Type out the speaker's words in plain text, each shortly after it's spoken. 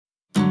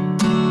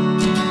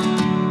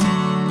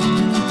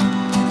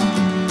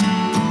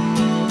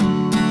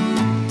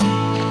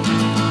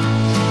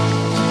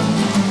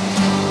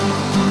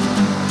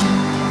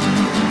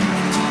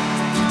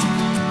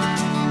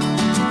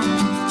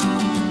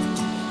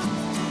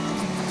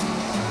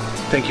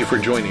Thank you for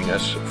joining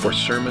us for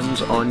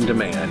Sermons on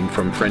Demand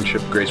from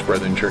Friendship Grace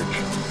Brethren Church.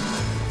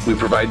 We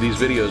provide these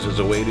videos as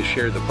a way to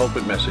share the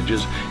pulpit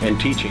messages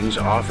and teachings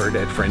offered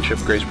at Friendship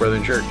Grace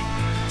Brethren Church.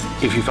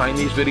 If you find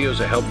these videos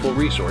a helpful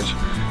resource,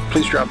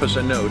 please drop us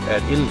a note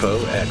at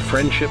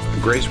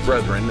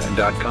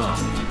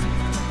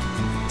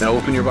info@friendshipgracebrethren.com. Now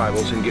open your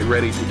Bibles and get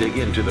ready to dig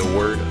into the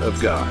Word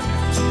of God.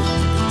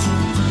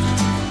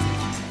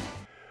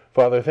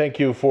 Father, thank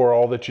you for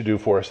all that you do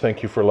for us.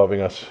 Thank you for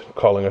loving us,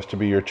 calling us to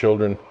be your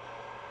children.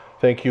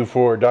 Thank you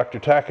for Dr.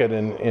 Tackett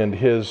and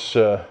his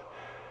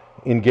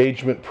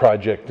engagement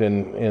project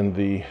and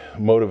the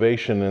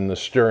motivation and the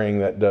stirring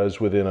that does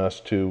within us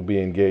to be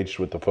engaged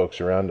with the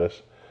folks around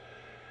us.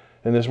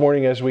 And this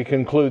morning, as we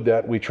conclude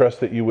that, we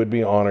trust that you would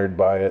be honored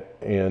by it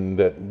and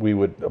that we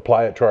would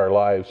apply it to our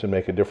lives and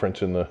make a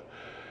difference in the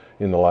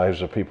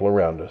lives of people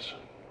around us.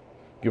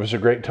 Give us a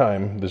great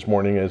time this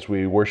morning as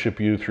we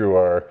worship you through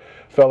our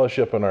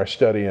fellowship and our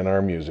study and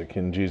our music.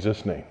 In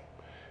Jesus' name,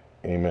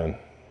 amen.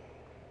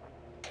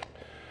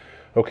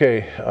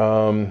 Okay,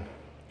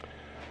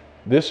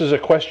 this is a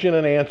question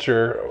and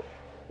answer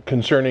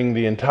concerning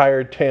the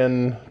entire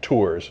 10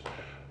 tours.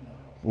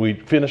 We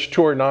finished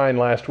tour 9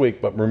 last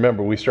week, but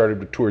remember, we started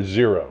with tour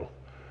 0.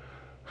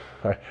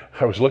 I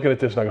was looking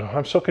at this and I go,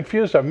 I'm so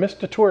confused, I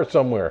missed a tour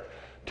somewhere.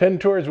 10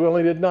 tours, we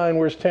only did 9,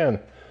 where's 10?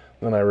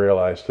 Then I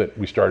realized that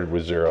we started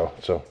with 0,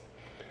 so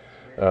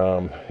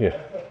yeah.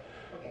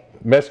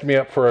 Messed me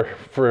up for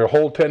a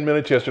whole 10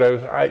 minutes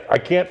yesterday. I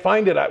can't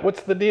find it,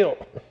 what's the deal?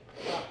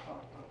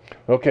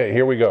 Okay,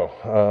 here we go.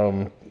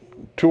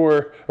 10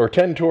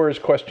 tours,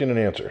 question and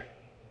answer.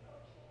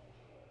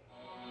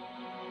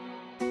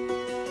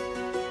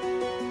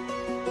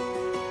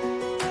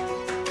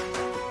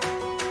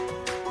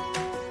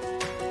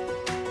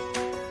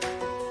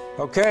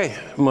 Okay,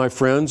 my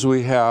friends,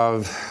 we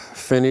have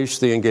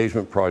finished the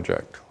engagement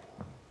project,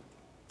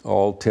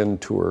 all 10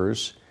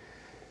 tours.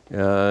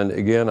 And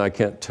again, I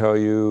can't tell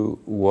you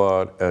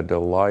what a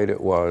delight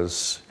it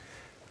was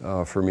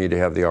for me to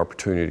have the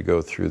opportunity to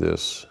go through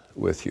this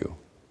with you.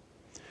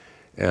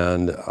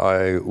 And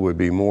I would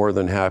be more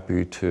than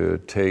happy to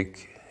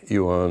take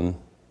you on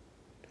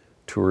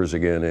tours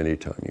again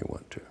anytime you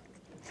want to.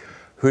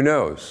 Who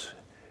knows?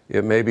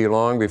 It may be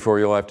long before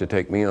you'll have to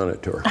take me on a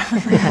tour.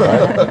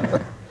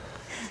 Right?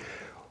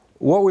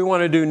 What we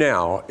want to do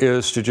now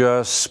is to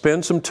just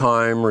spend some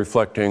time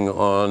reflecting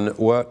on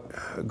what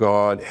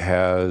God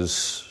has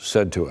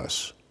said to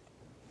us.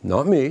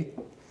 Not me,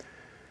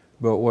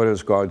 but what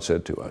has God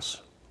said to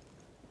us?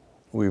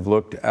 We've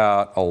looked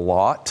at a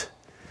lot.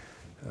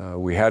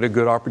 We had a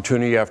good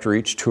opportunity after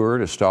each tour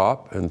to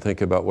stop and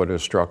think about what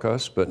has struck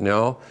us, but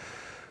now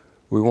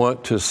we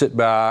want to sit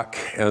back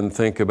and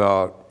think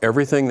about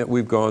everything that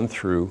we've gone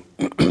through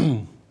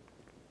and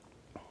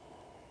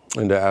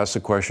to ask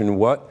the question,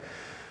 what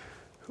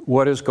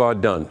has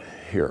God done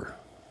here?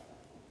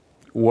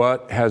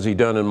 What has He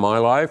done in my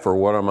life, or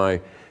what am I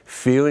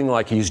feeling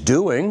like He's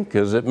doing?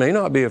 Because it may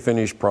not be a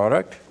finished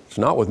product. It's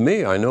not with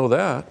me, I know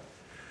that.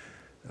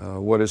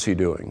 What is He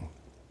doing?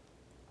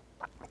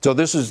 So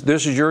this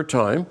is your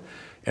time,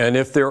 and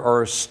if there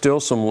are still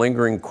some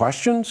lingering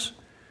questions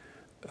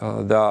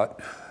that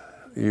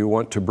you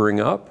want to bring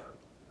up,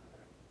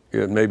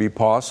 it may be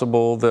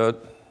possible that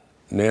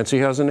Nancy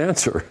has an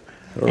answer.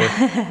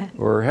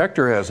 or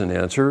Hector has an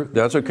answer.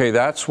 That's okay.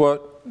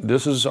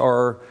 This is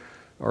our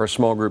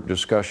small group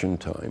discussion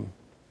time.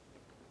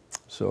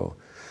 So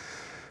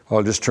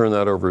I'll just turn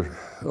that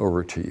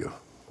over to you.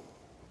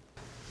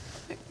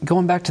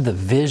 Going back to the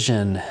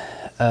vision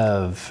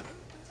of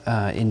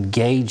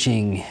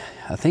engaging,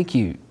 I think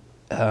you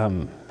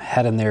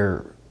had in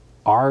there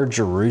our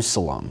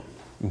Jerusalem.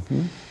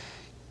 Mm-hmm.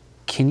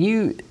 Can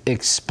you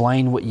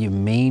explain what you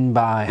mean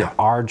by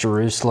our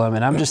Jerusalem?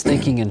 And I'm just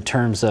thinking in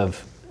terms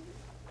of,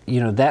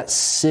 that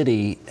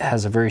city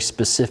has a very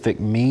specific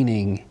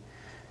meaning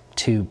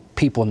to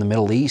people in the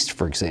Middle East,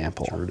 for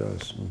example. Sure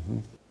does.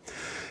 Mm-hmm.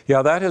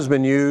 Yeah, that has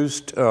been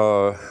used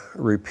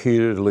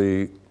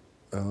repeatedly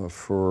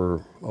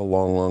for a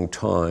long, long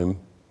time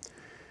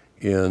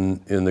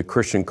in the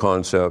Christian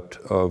concept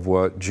of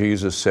what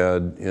Jesus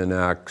said in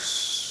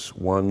Acts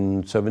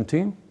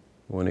 1:17,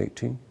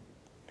 1:18.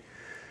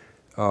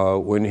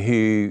 When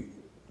He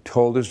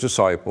told His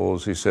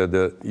disciples, He said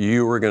that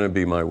you were going to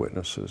be my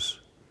witnesses,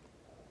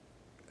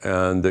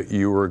 and that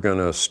you were going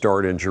to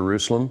start in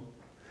Jerusalem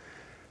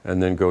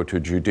and then go to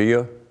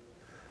Judea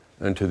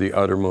and to the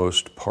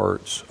uttermost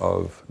parts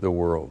of the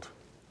world.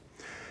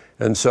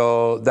 And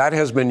so that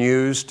has been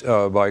used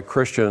by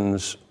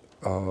Christians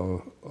a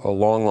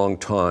long, long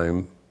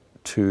time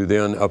to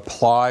then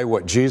apply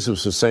what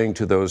Jesus is saying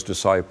to those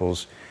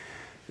disciples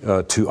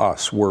to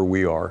us where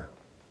we are.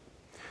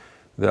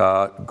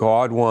 That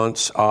God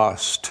wants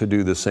us to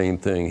do the same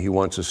thing. He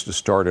wants us to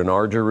start in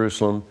our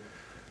Jerusalem.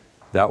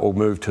 That will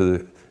move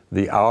to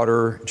the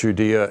outer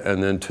Judea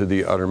and then to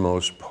the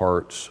uttermost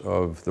parts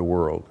of the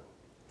world.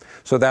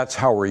 So that's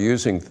how we're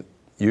using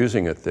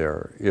it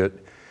there. It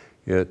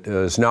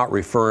is not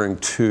referring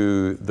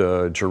to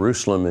the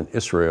Jerusalem in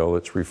Israel.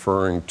 It's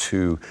referring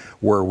to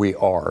where we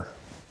are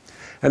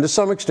And to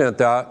some extent,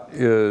 that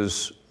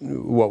is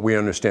what we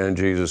understand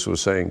Jesus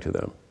was saying to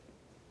them.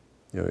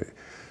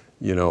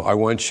 I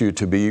want you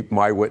to be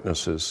my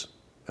witnesses,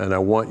 and I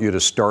want you to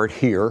start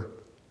here,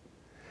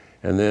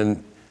 and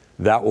then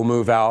that will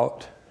move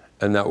out,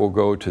 and that will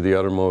go to the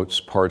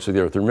uttermost parts of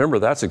the earth. Remember,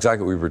 that's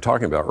exactly what we were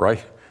talking about,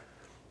 right?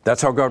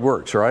 That's how God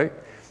works, right?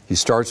 He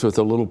starts with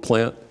a little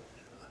plant,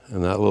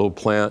 and that little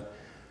plant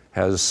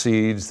has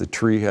seeds, the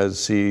tree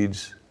has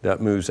seeds, that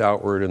moves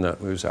outward and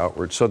that moves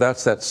outward. So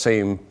that's the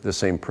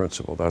same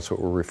principle. That's what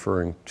we're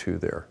referring to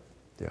there.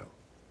 Yeah.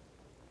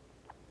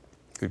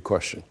 Good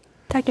question.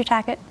 Dr.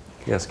 Tackett.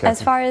 Yes, Kathy.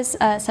 As far as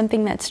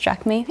something that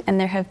struck me, and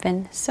there have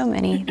been so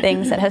many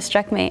things that have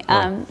struck me,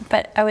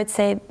 but I would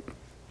say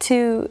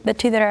the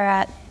two that are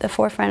at the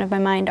forefront of my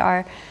mind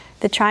are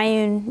the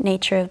triune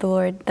nature of the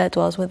Lord that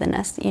dwells within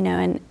us,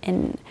 and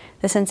in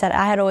the sense that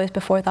I had always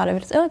before thought of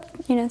it as,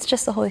 it's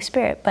just the Holy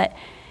Spirit, but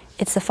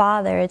it's the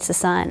Father, it's the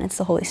Son, it's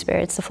the Holy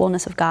Spirit, it's the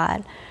fullness of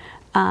God.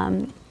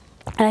 And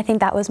I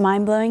think that was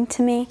mind-blowing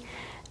to me,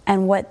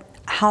 and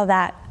how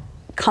that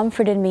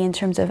comforted me in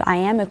terms of I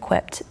am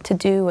equipped to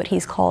do what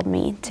He's called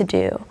me to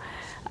do.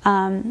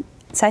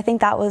 So I think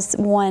that was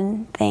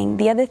one thing.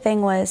 The other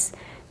thing was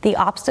the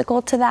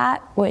obstacle to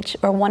that,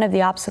 one of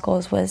the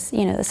obstacles was,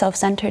 the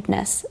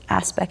self-centeredness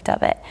aspect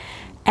of it.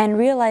 And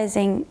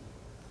realizing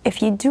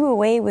if you do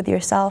away with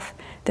yourself,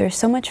 there's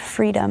so much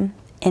freedom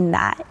in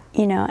that,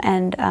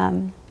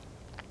 and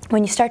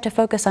when you start to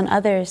focus on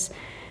others,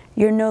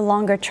 you're no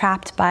longer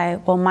trapped by,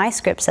 well, my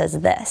script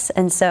says this,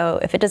 and so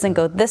if it doesn't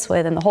go this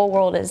way, then the whole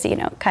world is,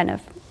 kind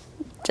of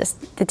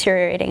just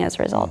deteriorating as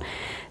a result.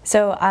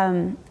 So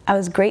I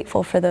was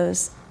grateful for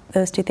those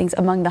two things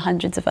among the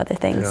hundreds of other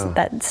things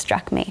that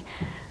struck me.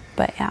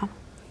 But yeah.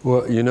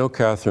 Well,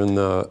 Catherine,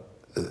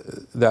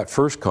 that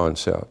first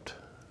concept,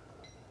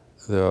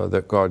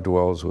 that God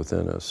dwells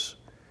within us,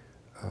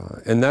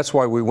 and that's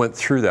why we went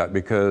through that,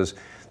 because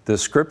the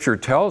Scripture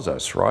tells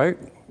us, right?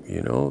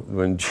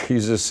 When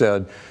Jesus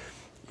said,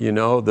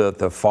 that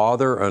the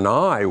Father and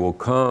I will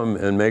come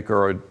and make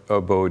our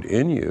abode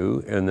in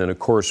you. And then, of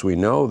course, we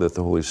know that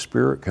the Holy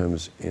Spirit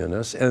comes in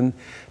us. And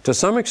to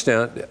some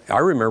extent, I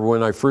remember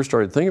when I first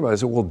started thinking about it, I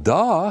said, well,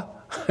 duh.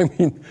 I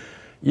mean,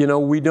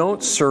 we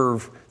don't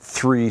serve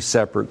three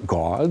separate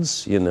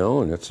gods,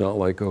 and it's not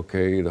like,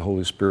 okay, the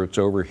Holy Spirit's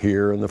over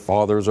here and the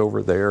Father's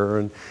over there.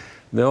 And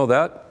no,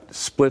 that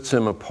splits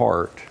Him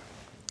apart.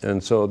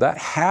 And so that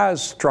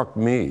has struck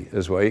me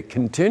as well. It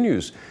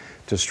continues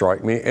to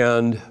strike me.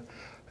 And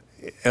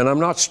I'm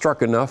not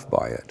struck enough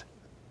by it,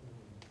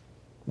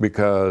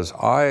 because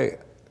I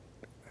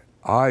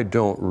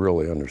don't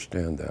really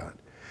understand that.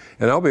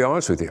 And I'll be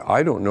honest with you,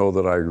 I don't know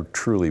that I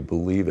truly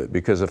believe it,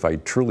 because if I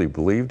truly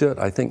believed it,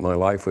 I think my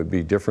life would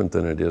be different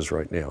than it is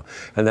right now.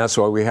 And that's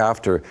why we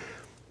have to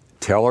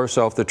tell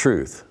ourselves the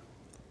truth.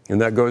 And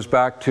that goes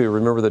back to,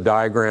 remember the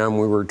diagram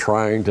we were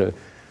trying to,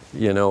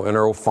 in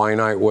our old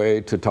finite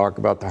way, to talk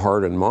about the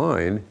heart and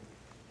mind.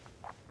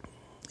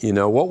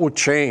 What will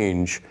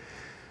change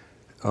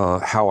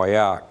how I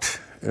act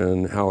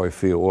and how I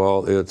feel?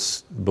 Well,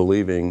 it's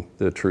believing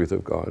the truth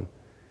of God.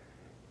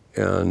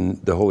 And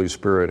the Holy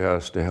Spirit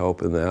has to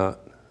help in that.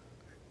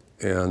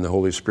 And the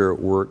Holy Spirit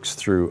works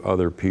through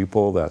other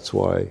people. That's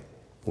why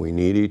we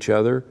need each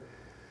other.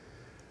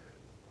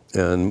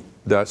 And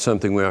that's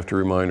something we have to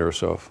remind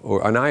ourselves.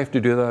 And I have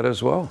to do that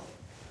as well.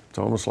 It's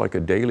almost like a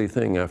daily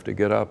thing. I have to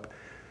get up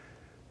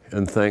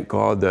and thank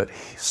God that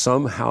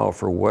somehow,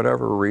 for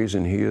whatever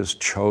reason, He has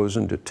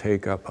chosen to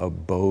take up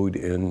abode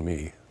in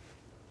me.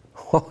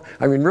 Well,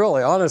 I mean,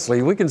 really,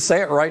 honestly, we can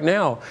say it right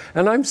now,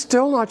 and I'm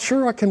still not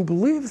sure I can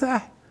believe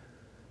that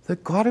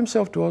God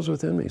Himself dwells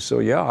within me. So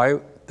yeah,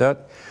 if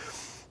that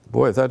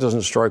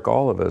doesn't strike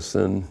all of us,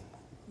 then,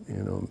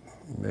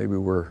 maybe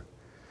we're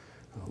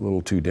a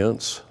little too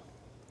dense.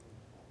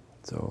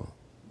 So,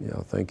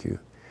 yeah, thank you.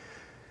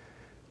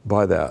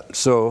 By that.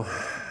 So,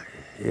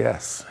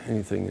 yes,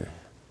 anything?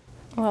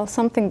 Well,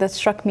 something that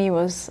struck me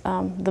was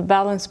the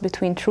balance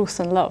between truth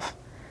and love.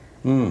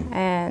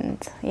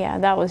 And yeah,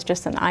 that was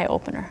just an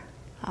eye-opener.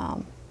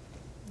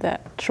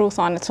 That truth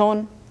on its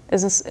own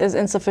is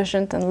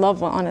insufficient, and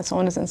love on its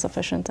own is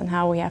insufficient, and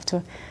how we have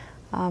to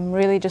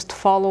really just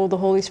follow the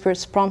Holy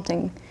Spirit's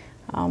prompting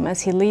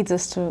as He leads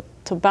us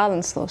to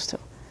balance those two.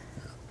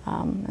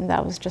 And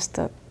that was just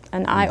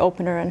an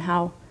eye-opener, and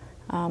how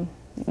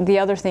the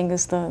other thing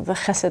is the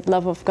chesed,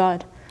 love of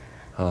God,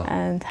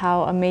 and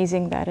how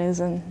amazing that is,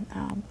 and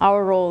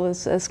our role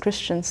as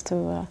Christians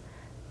to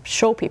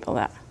show people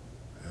that,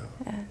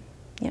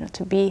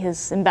 to be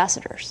His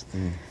ambassadors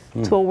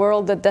to a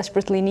world that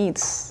desperately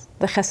needs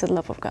the chesed,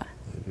 love of God.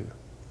 They do.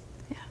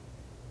 Yeah.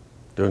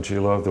 Don't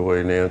you love the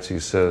way Nancy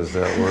says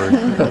that word?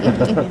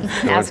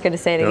 Ask her to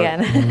say it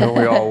again. Don't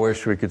we all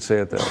wish we could say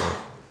it that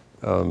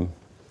way?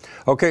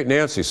 Okay,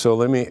 Nancy, so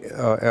let me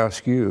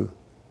ask you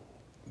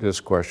this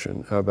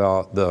question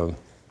about the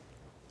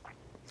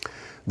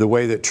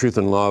way that truth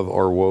and love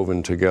are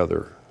woven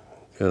together.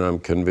 And I'm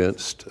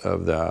convinced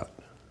of that.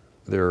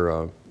 They're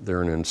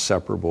an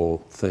inseparable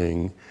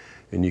thing,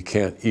 and you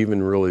can't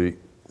even really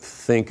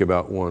think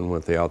about one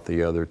without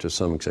the other to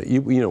some extent.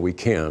 You know, we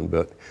can,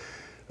 but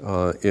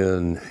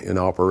in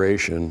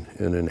operation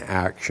and in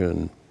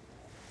action,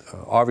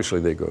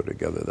 obviously they go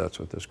together. That's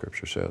what the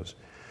scripture says.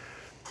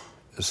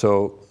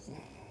 So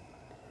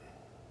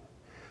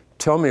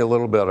tell me a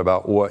little bit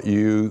about what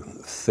you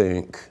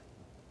think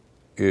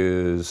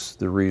is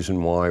the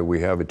reason why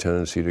we have a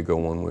tendency to go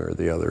one way or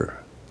the other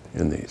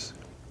in these.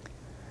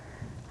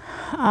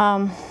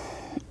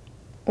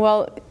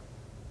 Well,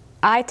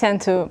 I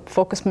tend to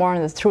focus more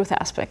on the truth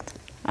aspect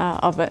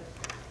of it,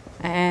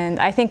 and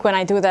I think when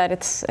I do that,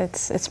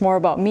 it's more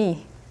about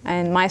me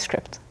and my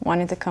script,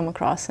 wanting to come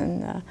across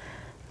and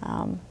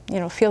you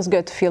know, feels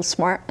good to feel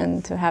smart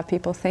and to have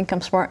people think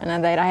I'm smart,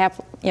 and that I have,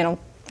 you know,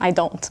 I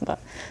don't, but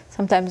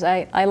sometimes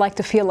I like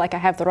to feel like I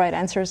have the right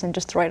answers and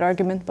just the right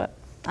argument, but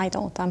I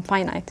don't. I'm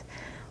finite.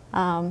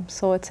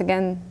 So it's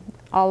again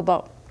all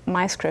about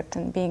my script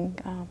and being,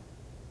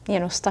 you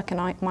know, stuck in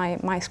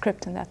my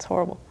script, and that's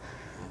horrible.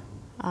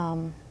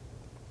 And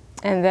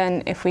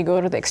then if we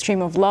go to the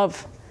extreme of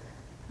love,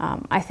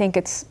 I think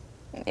it's,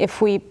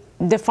 if we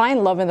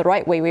define love in the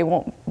right way, we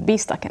won't be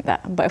stuck in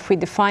that. But if we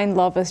define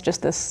love as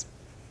just this,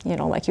 you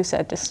know, like you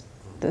said, just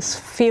this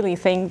feely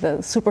thing,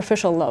 the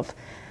superficial love,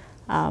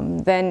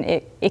 then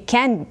it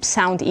can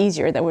sound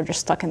easier that we're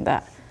just stuck in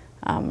that,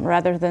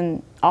 rather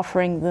than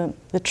offering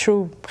the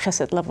true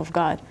chesed love of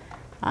God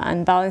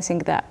and balancing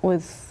that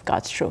with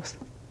God's truth.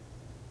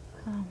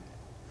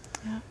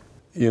 Yeah.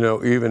 You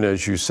know, even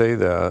as you say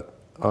that,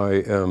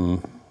 I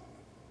am,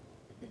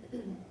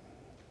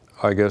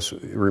 I guess,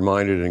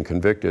 reminded and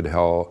convicted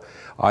how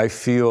I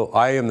feel.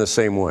 I am the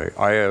same way.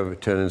 I have a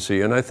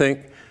tendency, and I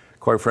think,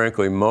 quite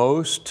frankly,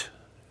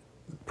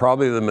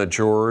 probably the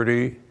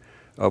majority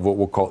of what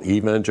we'll call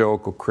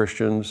evangelical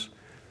Christians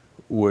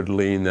would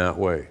lean that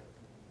way.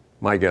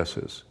 My guess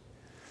is.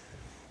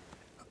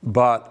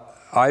 But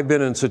I've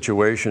been in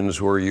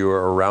situations where you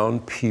are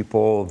around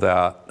people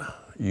that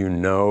you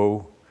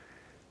know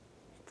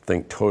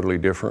think totally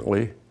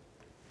differently,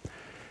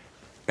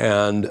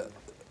 and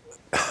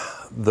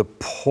the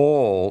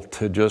pull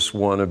to just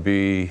want to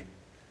be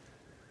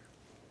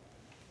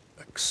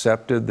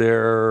accepted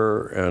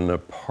there and a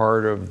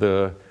part of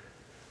the,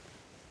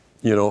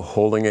 you know,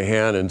 holding a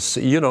hand and,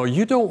 you know,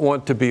 you don't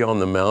want to be on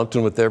the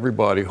mountain with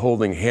everybody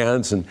holding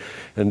hands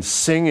and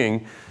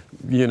singing,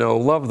 you know,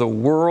 love the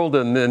world,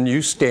 and then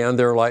you stand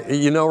there like,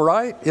 you know,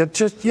 right? It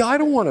just, yeah, I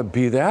don't want to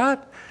be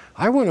that.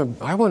 I want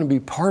to be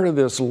part of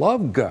this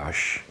love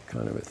gush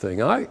kind of a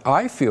thing.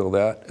 I feel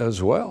that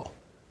as well.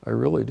 I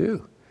really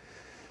do.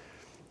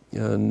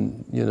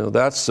 And, you know,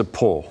 that's the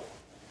pull.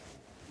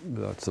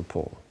 That's the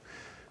pull.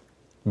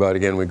 But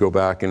again, we go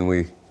back and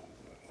we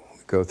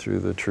go through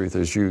the truth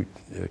as you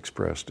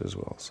expressed as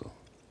well. So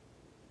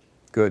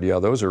good. Yeah,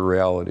 those are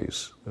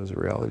realities. Those are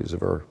realities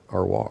of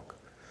our walk.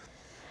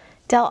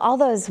 Del, all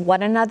those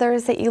one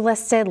another's that you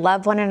listed,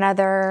 love one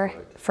another,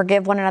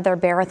 forgive one another,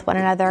 bear with one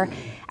another,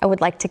 I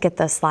would like to get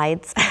those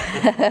slides.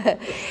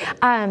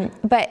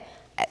 But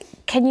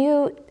can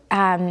you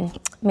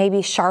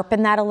maybe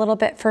sharpen that a little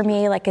bit for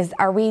me? Like,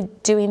 are we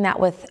doing that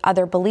with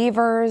other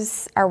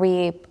believers? Are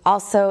we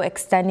also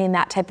extending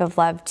that type of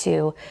love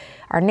to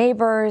our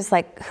neighbors?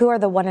 Like, who are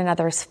the one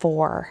another's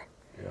for?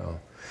 Yeah,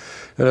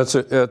 and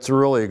it's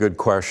really a good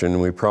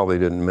question. We probably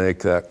didn't make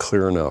that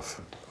clear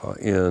enough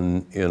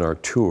in our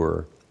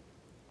tour.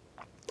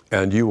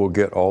 And you will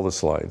get all the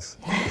slides.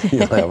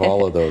 You'll have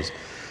all of those.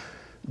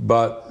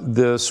 But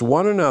this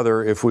one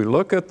another, if we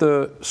look at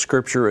the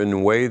scripture and the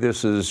way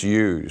this is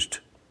used,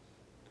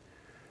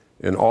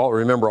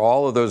 remember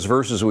all of those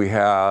verses we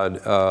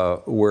had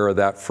where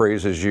that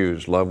phrase is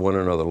used, love one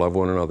another, love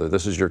one another.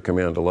 This is your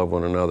command to love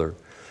one another.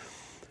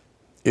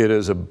 It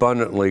is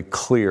abundantly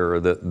clear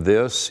that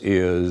this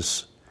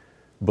is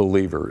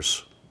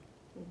believers.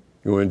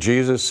 When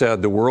Jesus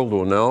said, the world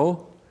will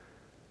know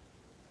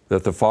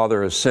that the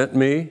Father has sent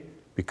me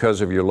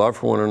because of your love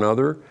for one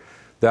another,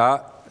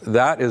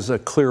 that is a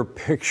clear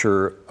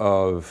picture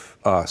of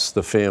us,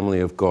 the family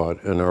of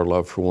God, and our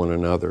love for one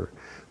another.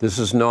 This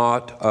is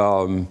not,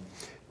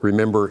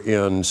 remember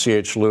in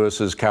C.H.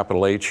 Lewis's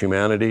capital H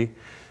humanity,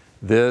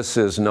 this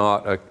is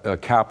not a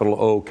capital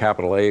O,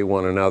 capital A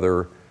one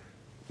another,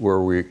 where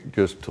we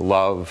just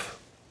love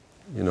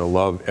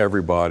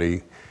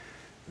everybody.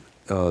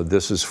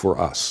 This is for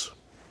us.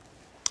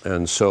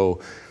 And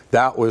so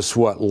that was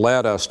what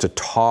led us to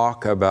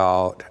talk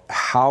about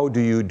how do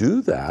you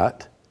do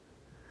that?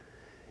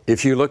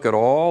 If you look at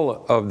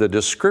all of the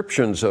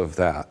descriptions of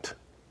that,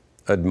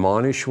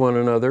 admonish one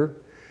another,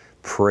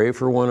 pray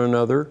for one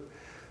another,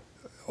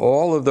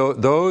 all of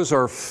those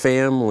are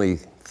family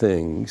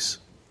things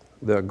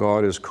that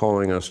God is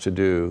calling us to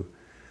do.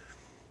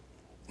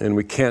 And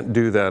we can't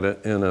do that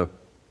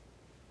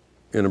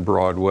in a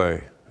broad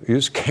way. You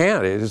just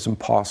can't. It is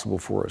impossible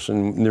for us.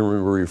 And then we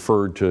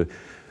referred to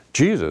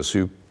Jesus,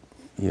 who,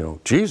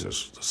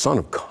 Jesus, the Son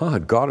of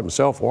God, God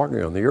himself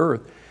walking on the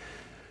earth,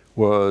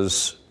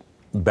 was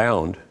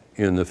bound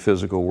in the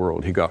physical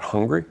world. He got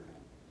hungry.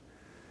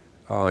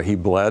 He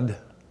bled.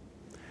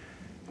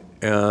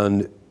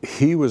 And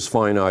he was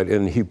finite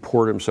and he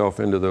poured himself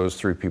into those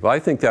three people. I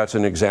think that's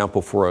an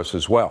example for us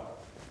as well,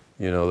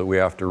 that we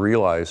have to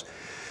realize.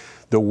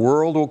 The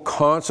world will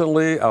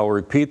constantly, I'll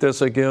repeat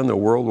this again, the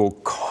world will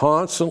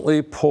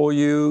constantly pull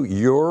you,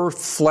 your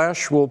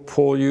flesh will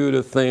pull you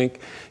to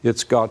think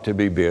it's got to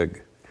be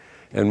big.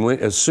 And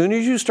as soon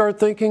as you start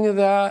thinking of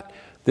that,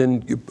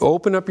 then you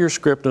open up your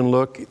script and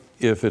look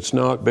if it's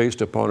not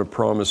based upon a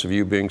promise of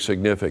you being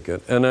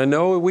significant. And I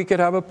know we could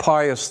have a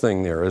pious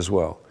thing there as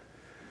well.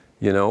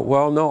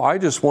 Well, no, I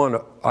just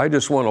want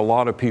a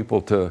lot of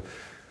people to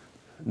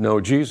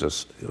know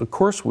Jesus. Of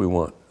course we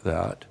want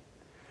that.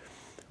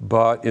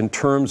 But in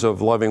terms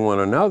of loving one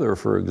another,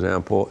 for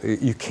example,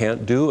 you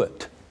can't do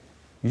it.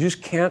 You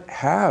just can't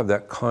have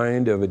that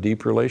kind of a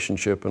deep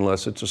relationship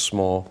unless it's a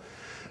small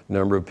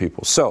number of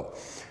people. So,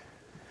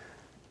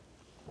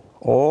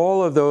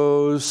 all of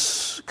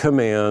those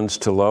commands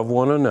to love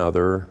one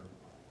another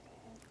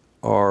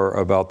are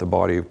about the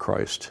body of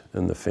Christ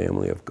and the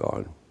family of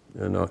God.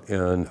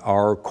 And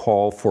our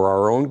call for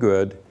our own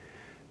good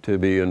to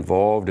be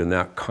involved in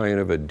that kind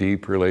of a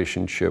deep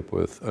relationship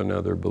with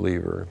another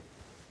believer.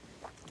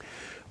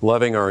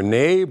 Loving our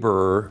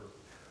neighbor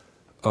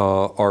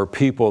are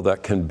people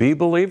that can be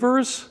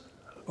believers,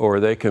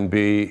 or they can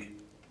be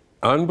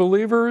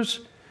unbelievers,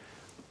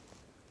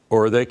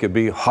 or they could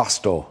be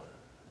hostile.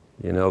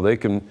 They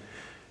can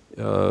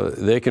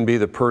be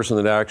the person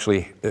that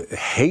actually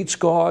hates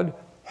God,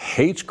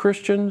 hates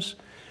Christians.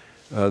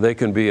 They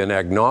can be an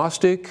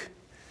agnostic.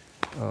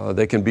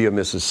 They can be a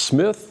Mrs.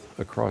 Smith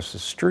across the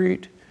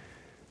street.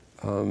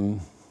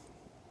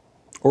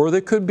 Or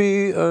they could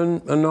be a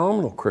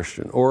nominal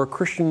Christian, or a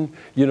Christian,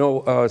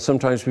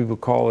 sometimes people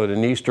call it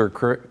an Easter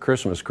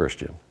Christmas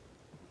Christian.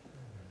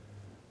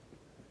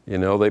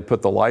 They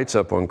put the lights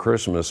up on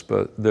Christmas,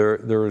 but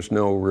there is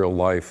no real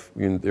life.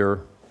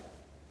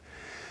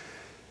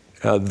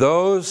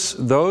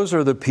 Those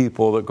are the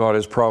people that God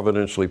has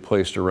providentially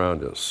placed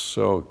around us.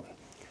 So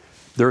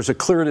there's a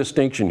clear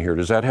distinction here.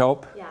 Does that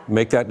help? Yeah.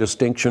 Make that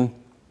distinction?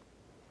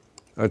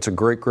 That's a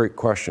great, great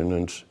question.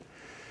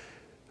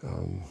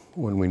 And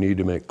when we need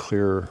to make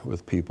clear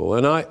with people.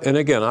 And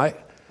again,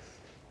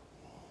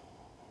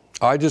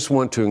 I just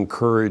want to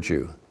encourage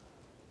you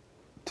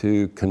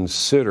to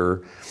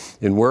consider,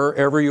 in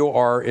wherever you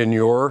are in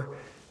your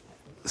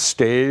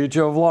stage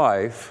of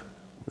life,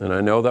 and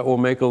I know that will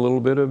make a little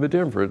bit of a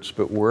difference,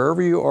 but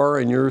wherever you are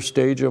in your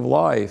stage of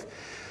life,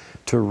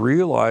 to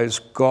realize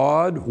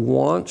God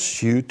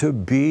wants you to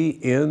be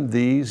in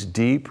these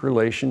deep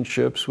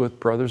relationships with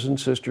brothers and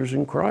sisters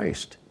in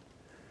Christ.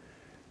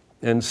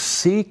 And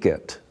seek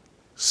it.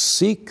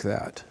 Seek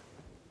that.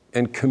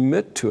 And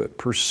commit to it.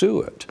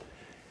 Pursue it.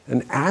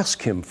 And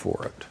ask Him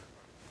for it.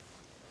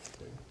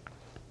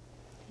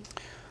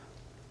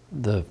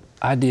 The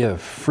idea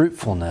of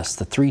fruitfulness,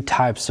 the three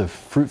types of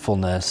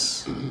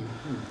fruitfulness,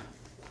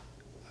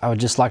 I would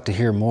just like to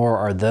hear more.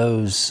 Are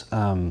those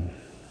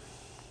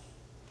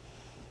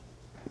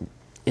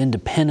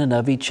independent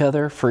of each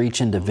other for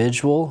each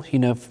individual?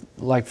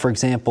 Like, for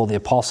example, the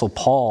Apostle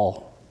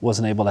Paul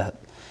wasn't able to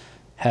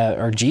have,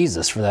 or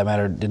Jesus for that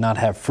matter, did not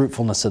have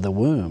fruitfulness of the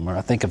womb. Or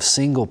I think of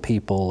single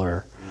people,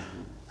 or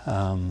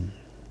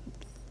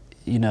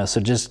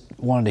so just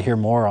wanted to hear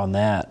more on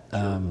that.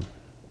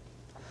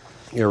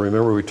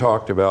 Remember we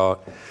talked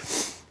about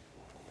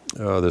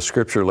the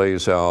Scripture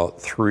lays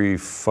out three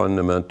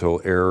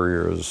fundamental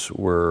areas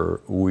where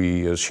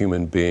we as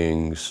human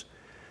beings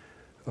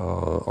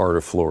are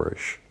to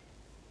flourish.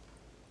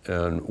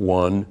 And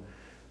one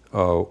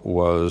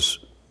was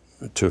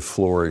to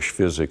flourish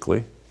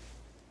physically.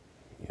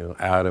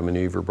 Adam and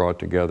Eve are brought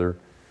together.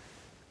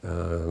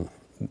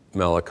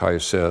 Malachi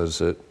says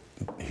that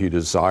he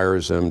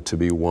desires them to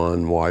be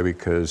one. Why?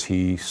 Because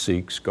he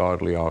seeks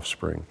godly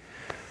offspring.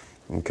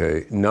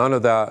 Okay, none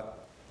of that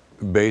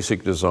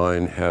basic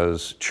design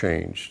has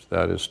changed.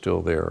 That is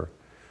still there.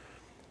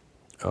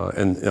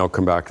 And I'll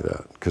come back to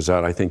that, because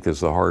that, I think, is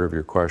the heart of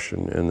your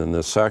question. And then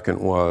the second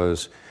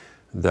was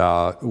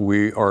that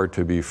we are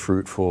to be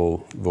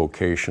fruitful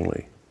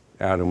vocationally.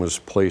 Adam was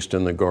placed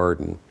in the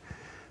garden,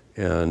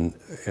 and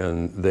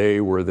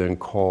they were then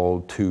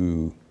called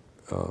to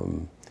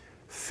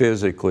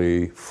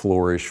physically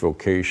flourish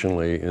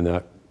vocationally. In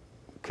that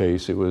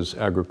case, it was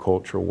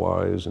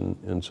agricultural-wise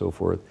and so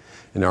forth.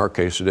 In our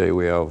case today,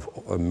 we have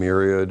a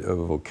myriad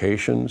of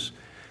vocations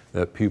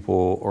that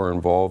people are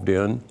involved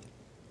in,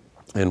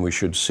 and we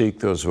should seek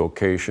those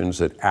vocations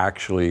that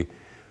actually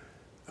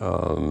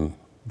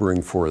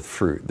bring forth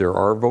fruit. There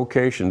are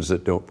vocations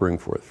that don't bring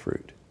forth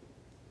fruit.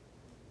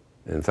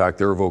 In fact,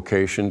 there are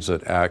vocations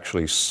that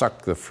actually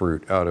suck the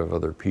fruit out of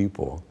other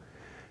people.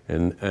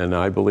 And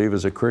I believe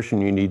as a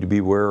Christian, you need to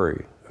be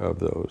wary of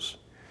those.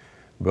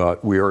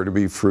 But we are to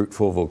be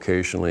fruitful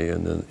vocationally.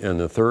 And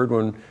the third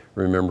one,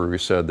 remember we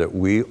said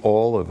that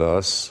all of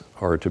us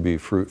are to be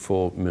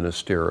fruitful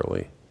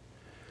ministerially.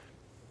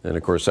 And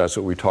of course, that's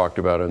what we talked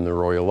about in the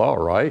Royal Law,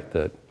 right?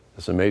 That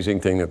this amazing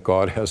thing that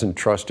God has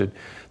entrusted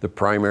the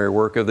primary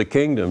work of the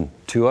kingdom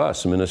to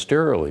us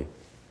ministerially.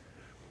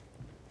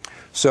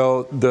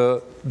 So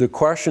the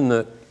question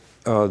that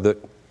that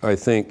I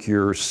think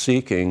you're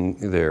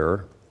seeking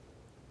there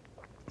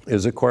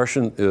is a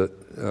question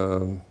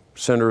that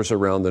centers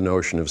around the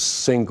notion of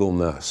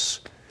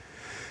singleness.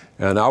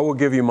 And I will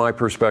give you my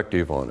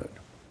perspective on it.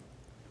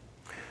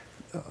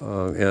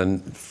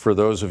 And for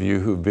those of you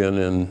who've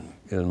been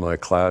in my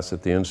class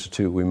at the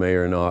Institute, we may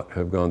or not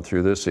have gone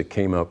through this. It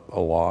came up a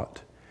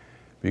lot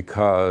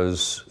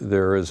because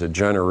there is a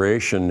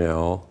generation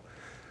now,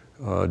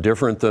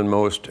 different than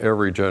most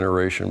every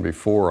generation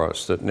before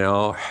us, that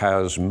now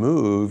has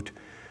moved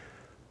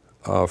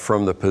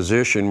from the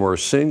position where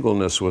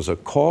singleness was a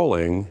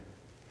calling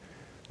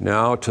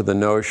now to the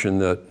notion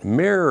that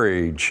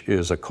marriage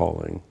is a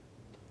calling,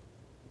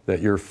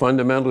 that you're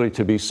fundamentally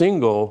to be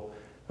single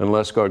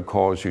unless God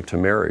calls you to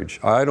marriage.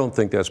 I don't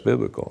think that's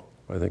biblical.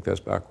 I think that's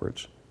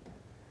backwards.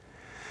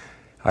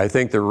 I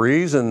think the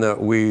reason that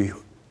we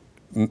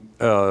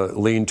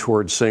lean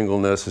towards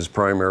singleness is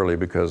primarily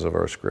because of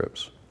our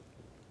scripts.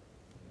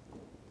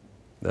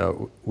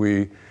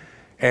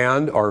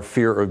 And our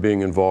fear of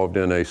being involved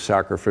in a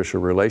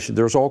sacrificial relation.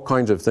 There's all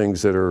kinds of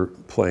things that are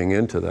playing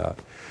into that.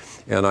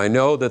 And I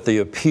know that the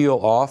appeal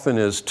often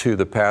is to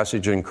the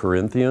passage in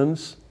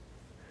Corinthians,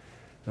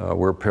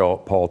 where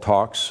Paul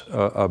talks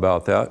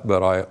about that,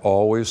 but I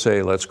always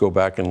say let's go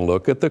back and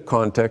look at the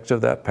context of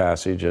that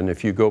passage, and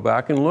if you go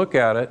back and look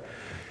at it,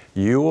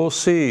 you will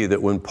see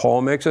that when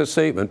Paul makes a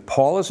statement,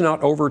 Paul is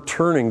not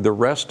overturning the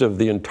rest of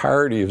the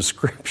entirety of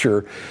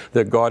Scripture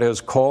that God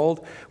has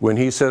called. When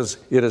he says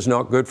it is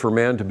not good for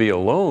man to be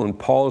alone,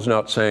 Paul is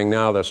not saying,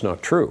 now that's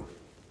not true.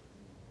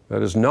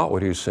 That is not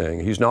what he's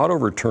saying. He's not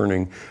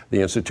overturning the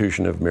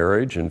institution of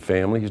marriage and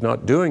family. He's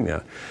not doing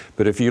that.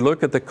 But if you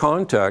look at the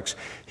context,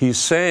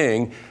 he's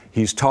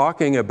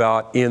talking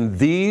about in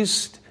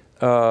these,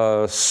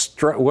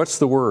 what's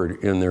the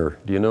word in there?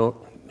 Do you know,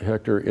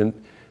 Hector?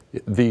 In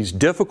these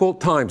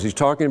difficult times, he's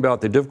talking about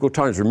the difficult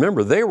times.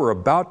 Remember, they were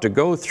about to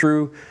go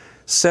through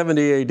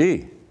 70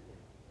 AD.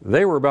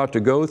 They were about to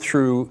go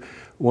through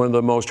one of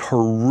the most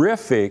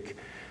horrific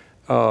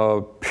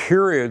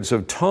periods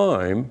of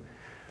time.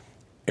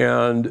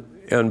 And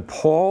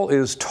Paul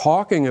is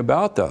talking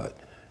about that.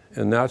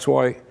 And that's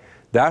why,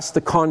 that's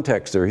the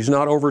context there. He's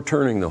not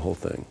overturning the whole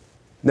thing.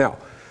 Now,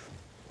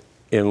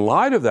 in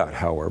light of that,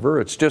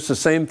 however, it's just the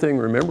same thing,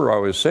 remember I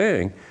was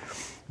saying,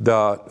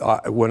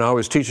 that when I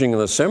was teaching in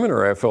the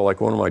seminary, I felt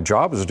like one of my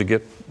jobs was to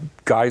get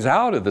guys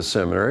out of the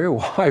seminary.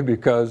 Why?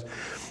 Because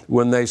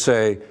when I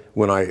say,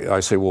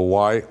 well,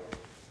 why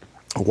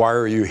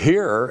are you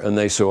here? And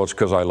they say, well, it's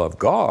because I love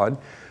God.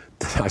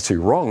 I say,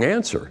 wrong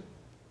answer.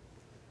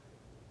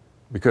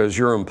 Because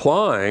you're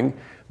implying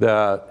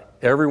that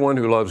everyone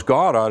who loves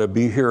God ought to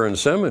be here in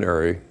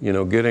seminary,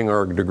 getting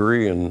our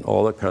degree and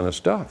all that kind of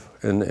stuff.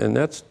 And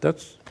that's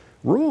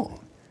wrong.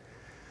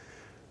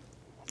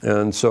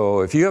 And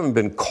so if you haven't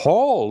been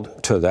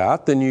called to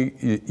that, then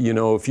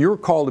if you're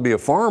called to be a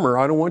farmer,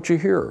 I don't want you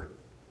here.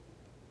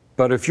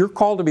 But if you're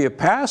called to be a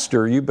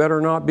pastor, you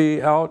better not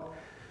be out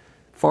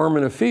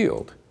farming a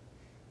field.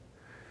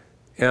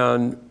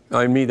 And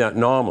I mean that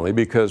nominally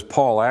because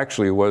Paul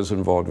actually was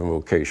involved in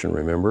vocation,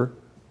 remember?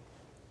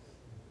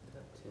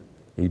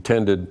 He was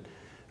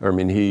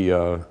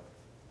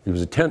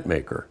a tent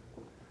maker.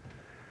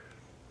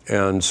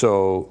 And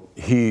so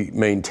he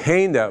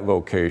maintained that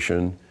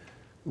vocation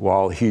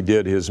while he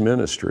did his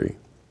ministry.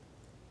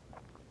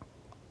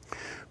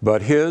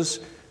 But his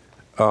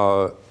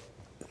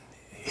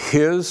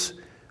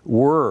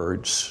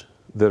words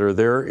that are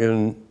there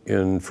in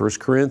 1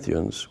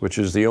 Corinthians, which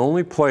is the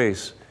only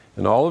place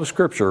in all of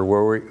Scripture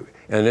where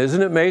and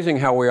isn't it amazing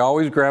how we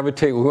always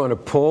gravitate, we want to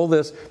pull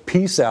this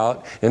piece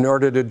out in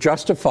order to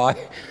justify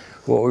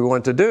what we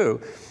want to do.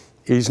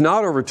 He's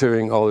not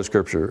overturning all the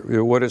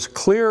Scripture. What is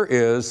clear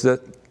is that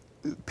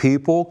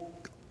people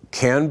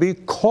can be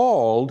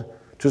called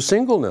to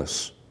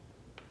singleness.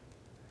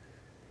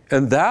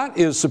 And that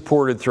is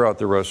supported throughout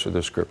the rest of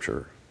the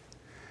Scripture.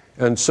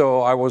 And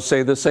so I will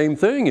say the same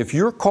thing. If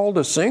you're called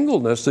to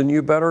singleness, then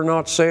you better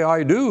not say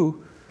I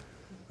do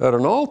at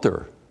an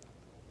altar.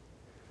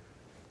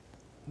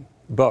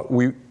 But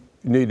we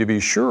need to be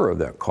sure of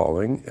that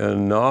calling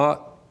and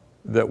not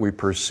that we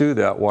pursue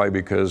that. Why?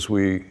 Because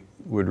we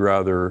would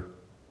rather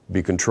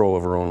be control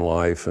of our own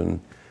life.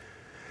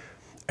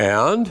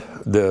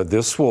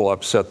 This will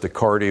upset the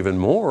cart even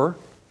more,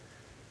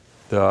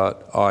 that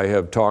I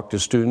have talked to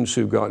students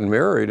who've gotten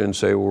married and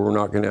say, well, we're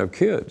not going to have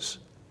kids.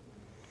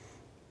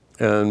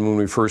 And when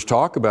we first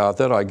talk about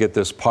that, I get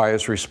this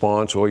pious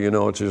response, well,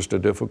 it's just a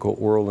difficult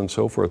world and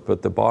so forth.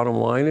 But the bottom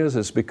line is,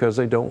 it's because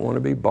they don't want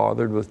to be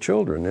bothered with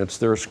children. It's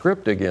their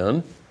script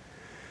again.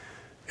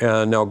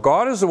 And now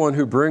God is the one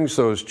who brings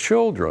those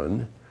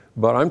children,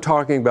 but I'm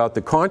talking about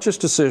the conscious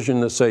decision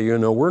that say,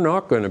 we're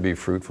not going to be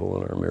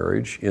fruitful in our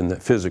marriage,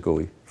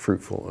 physically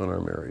fruitful in our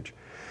marriage.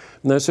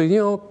 And I say,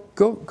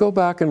 go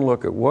back and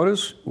look at what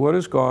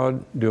is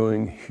God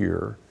doing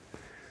here?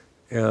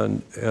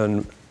 And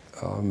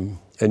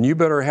you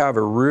better have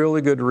a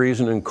really good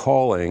reason and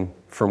calling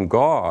from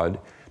God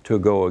to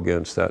go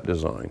against that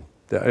design.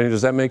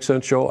 Does that make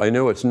sense, Joel? I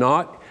know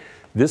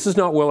this is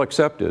not well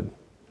accepted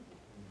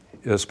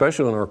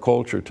especially in our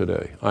culture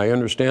today. I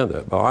understand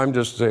that, but I'm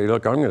just saying,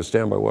 look, I'm going to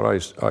stand by what I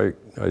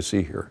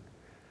see here.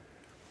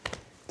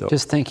 So.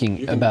 Just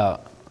thinking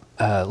about,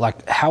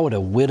 like, how would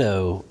a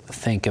widow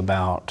think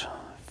about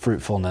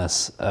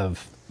fruitfulness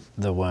of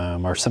the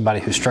womb, or somebody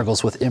who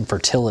struggles with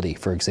infertility,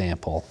 for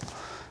example?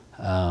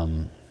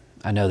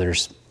 I know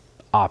there's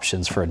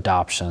options for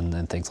adoption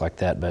and things like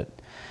that, but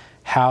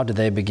how do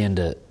they begin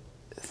to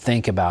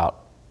think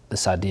about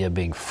this idea of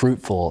being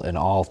fruitful in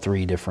all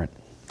three different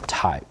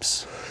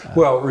types?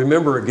 Well,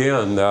 remember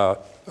again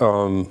that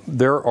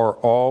there are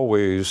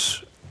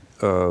always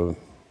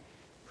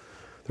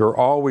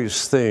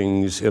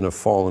things in a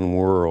fallen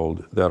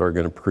world that are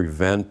going to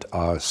prevent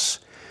us.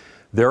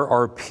 There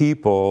are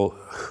people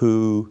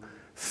who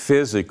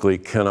physically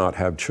cannot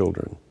have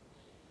children.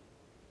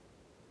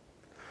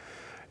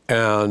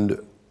 And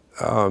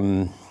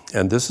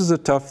this is a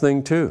tough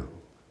thing too.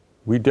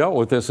 We dealt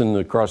with this in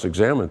the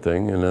cross-examine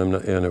thing,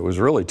 and it was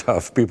really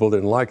tough. People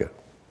didn't like it.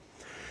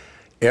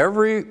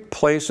 Every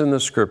place in the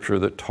scripture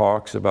that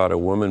talks about a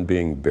woman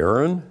being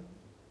barren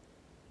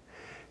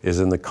is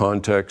in the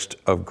context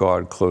of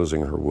God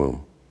closing her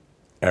womb.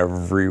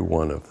 Every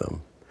one of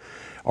them.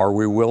 Are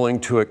we willing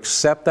to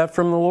accept that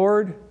from the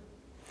Lord?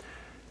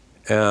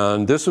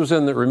 And this was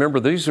remember,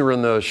 these are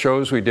in the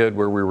shows we did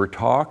where we were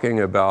talking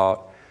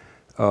about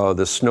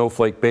the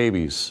snowflake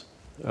babies,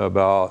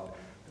 about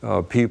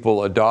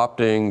people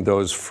adopting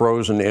those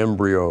frozen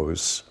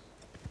embryos.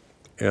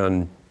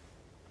 And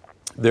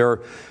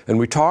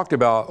we talked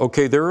about,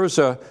 okay,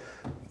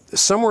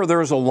 somewhere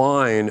there's a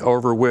line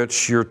over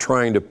which you're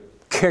trying to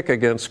kick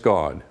against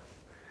God.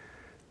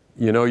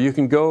 You know, you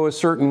can go a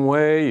certain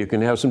way, you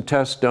can have some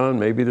tests done,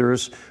 maybe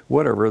there's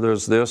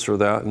this or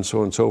that, and so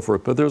on and so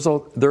forth. But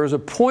there's a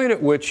point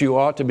at which you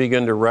ought to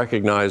begin to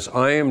recognize,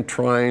 I am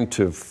trying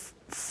to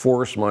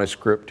force my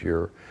script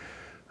here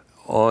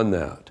on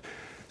that.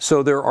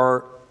 So there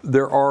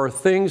are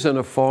things in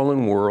a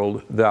fallen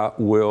world that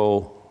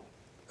will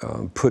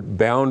put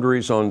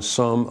boundaries on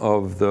some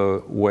of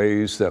the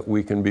ways that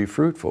we can be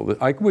fruitful.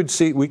 I would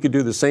see we could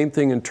do the same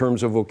thing in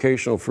terms of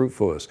vocational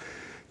fruitfulness.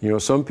 You know,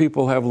 some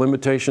people have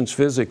limitations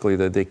physically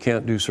that they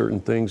can't do certain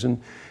things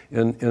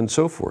and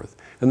so forth.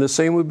 And the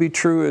same would be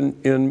true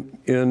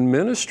in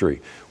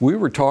ministry. We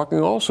were talking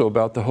also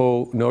about the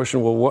whole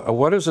notion, well,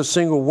 what does a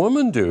single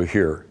woman do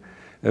here?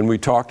 And we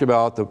talked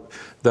about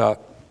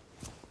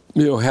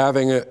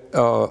having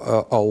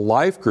a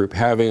life group,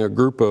 having a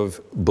group of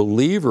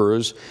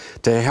believers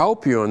to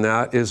help you in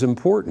that is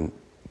important.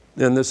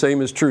 And the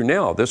same is true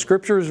now. The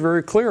scripture is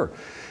very clear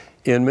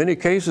in many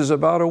cases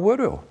about a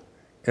widow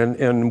and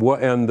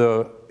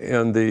the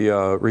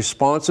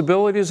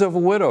responsibilities of a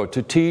widow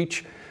to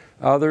teach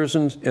others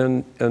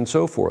and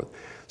so forth.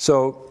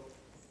 So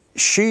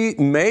she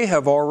may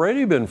have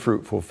already been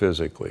fruitful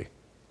physically.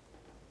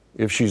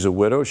 If she's a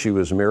widow, she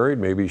was married,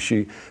 maybe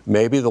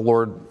the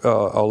Lord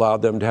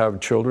allowed them to have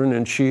children,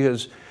 and she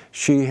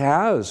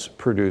has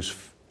produced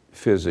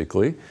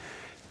physically.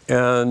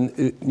 And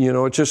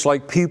it's just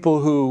like people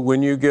who,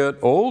 when you get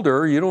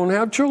older, you don't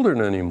have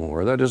children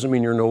anymore. That doesn't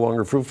mean you're no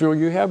longer fruitful.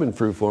 You have been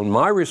fruitful. And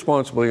my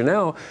responsibility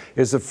now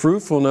is the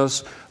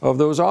fruitfulness of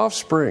those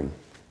offspring.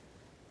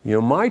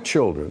 My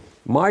children,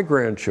 my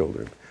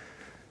grandchildren.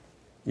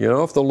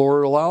 If the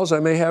Lord allows,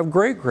 I may have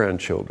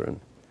great-grandchildren.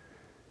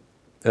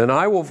 And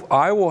I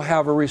will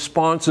have a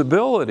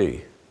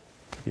responsibility,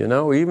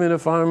 even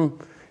if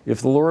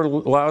the Lord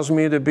allows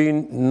me to be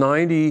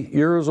 90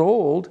 years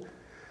old,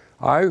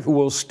 I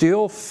will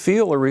still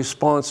feel a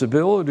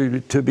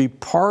responsibility to be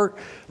part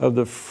of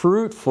the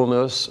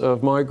fruitfulness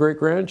of my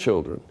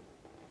great-grandchildren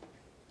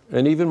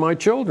and even my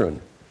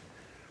children.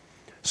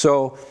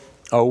 So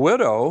a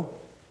widow,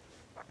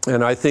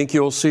 and I think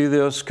you'll see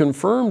this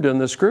confirmed in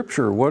the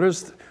scripture,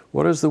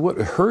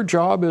 her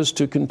job is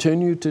to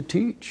continue to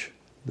teach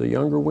the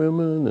younger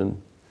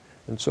women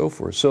and so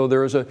forth. So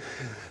there's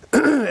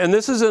and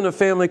this is in a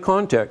family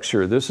context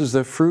here. This is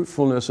the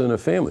fruitfulness in a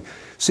family.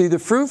 See, the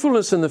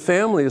fruitfulness in the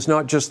family is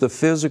not just the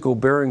physical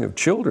bearing of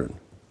children.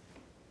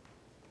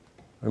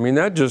 I mean,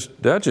 that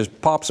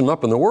just pops them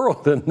up in the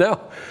world. And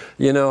now,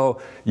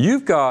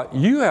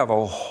 you have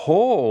a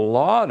whole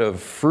lot of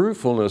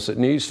fruitfulness that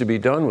needs to be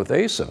done with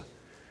Asa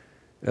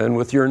and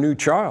with your new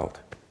child.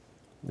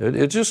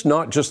 It's just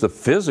not just the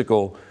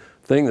physical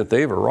thing that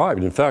they've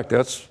arrived. In fact,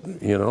 that's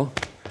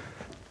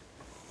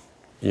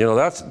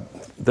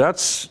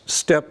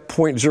step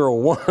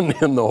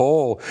 0.01 in the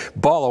whole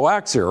ball of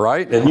wax here,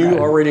 right? And you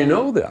already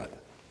know that.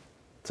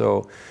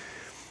 So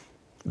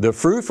the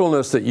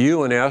fruitfulness that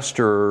you and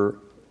Esther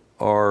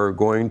are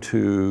going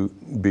to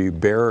be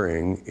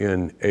bearing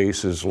in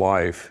Asa's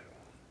life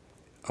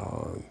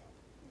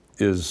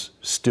is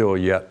still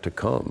yet to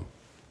come.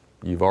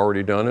 You've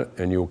already done it,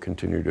 and you'll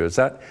continue to do it. Does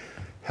that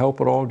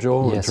help at all,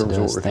 Joel, yes, in terms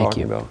of what we're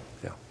talking about?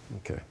 Yeah,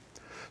 okay.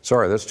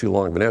 Sorry, that's too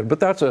long of an answer, but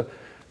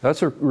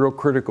that's a real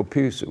critical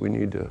piece that we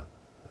need to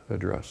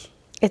address.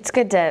 It's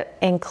good to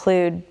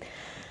include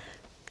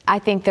I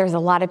think there's a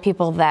lot of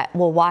people that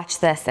will watch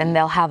this and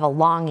they'll have a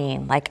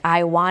longing, like,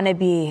 I want to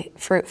be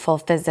fruitful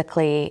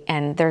physically,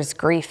 and there's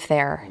grief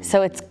there.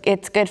 So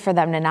it's good for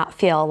them to not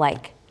feel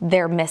like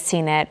they're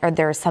missing it or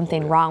there's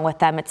something wrong with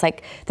them. It's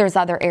like there's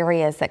other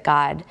areas that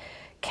God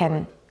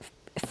can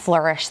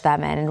flourish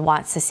them in and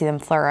wants to see them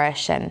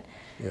flourish. And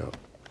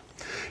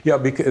yeah,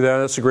 because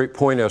that's a great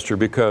point, Esther,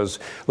 because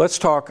let's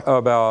talk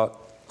about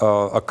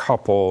a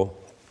couple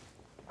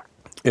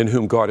in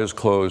whom God has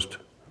closed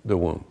the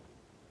womb.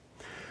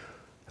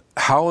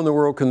 How in the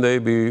world can they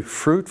be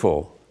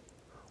fruitful?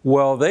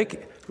 Well,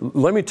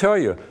 let me tell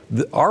you,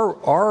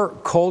 our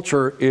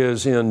culture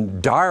is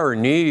in dire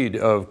need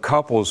of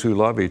couples who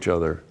love each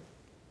other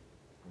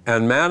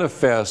and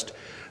manifest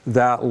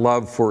that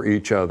love for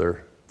each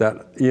other,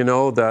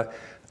 that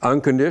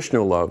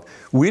unconditional love.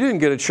 We didn't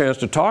get a chance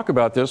to talk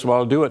about this, but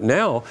I'll do it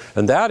now,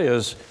 and that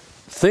is,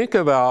 think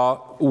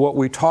about what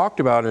we talked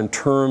about in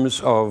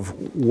terms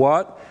of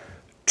what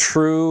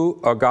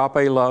true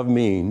agape love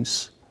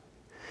means.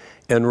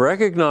 And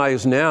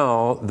recognize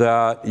now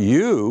that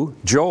you,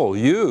 Joel,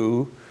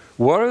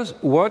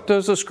 what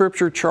does the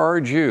scripture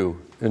charge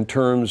you in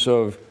terms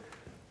of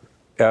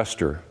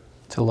Esther?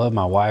 To love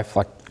my wife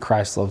like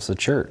Christ loves the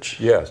church.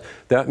 Yes.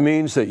 That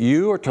means that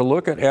you are to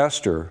look at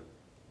Esther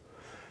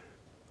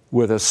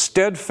with a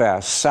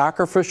steadfast,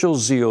 sacrificial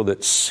zeal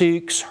that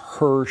seeks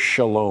her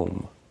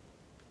shalom.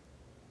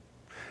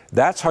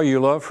 That's how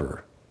you love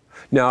her.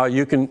 Now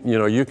you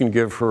can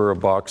give her a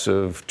box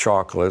of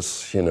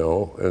chocolates,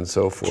 and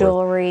so forth.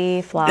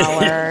 Jewelry,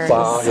 flowers.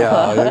 You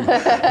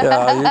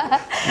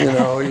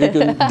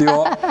can do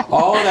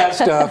all of that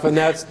stuff, and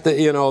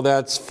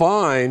that's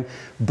fine.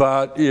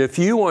 But if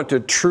you want to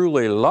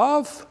truly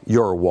love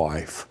your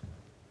wife,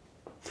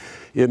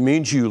 it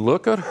means you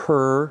look at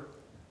her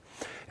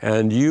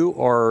and you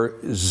are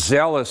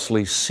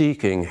zealously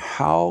seeking,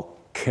 how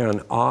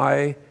can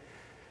I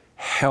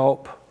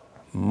help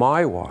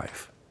my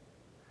wife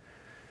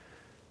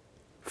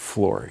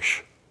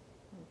flourish?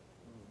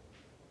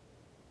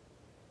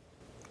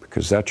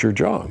 Because that's your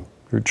job.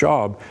 Your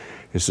job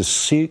is to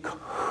seek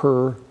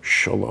her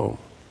shalom.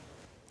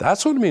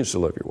 That's what it means to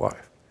love your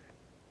wife.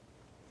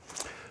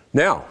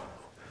 Now,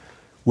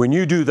 when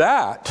you do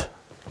that,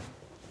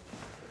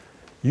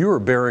 you are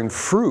bearing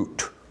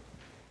fruit.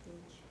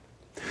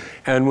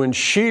 And when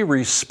she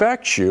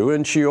respects you,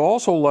 and she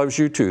also loves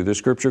you too, the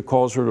scripture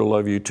calls her to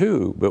love you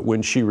too, but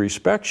when she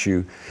respects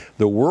you,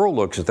 the world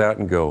looks at that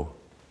and go,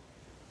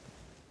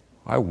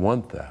 I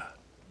want that,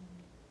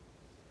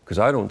 because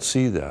I don't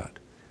see that.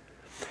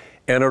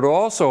 And it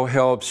also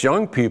helps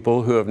young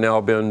people who have now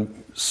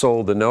been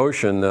sold the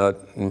notion that,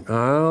 I don't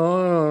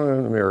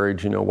know,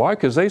 marriage, why?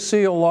 Because they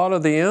see a lot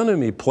of the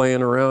enemy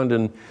playing around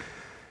in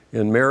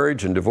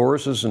marriage and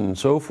divorces and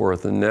so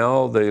forth. And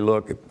now they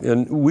look,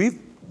 and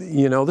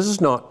this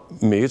is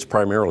not me, it's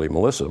primarily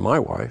Melissa, my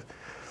wife.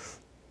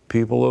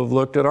 People have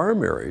looked at our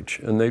marriage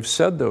and they've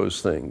said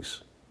those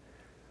things.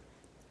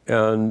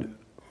 And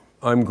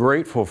I'm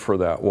grateful for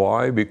that.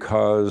 Why?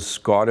 Because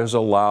God has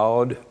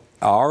allowed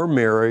our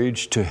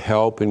marriage to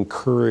help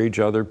encourage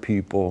other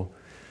people.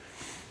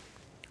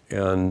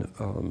 And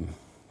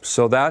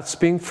so that's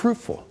being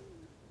fruitful.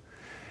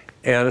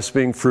 And it's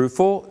being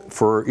fruitful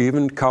for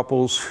even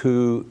couples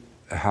who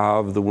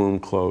have the womb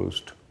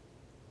closed.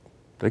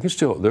 They can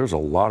still, there's a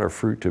lot of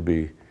fruit to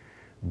be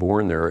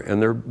born there,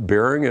 and they're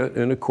bearing it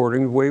in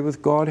according to the way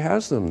with God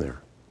has them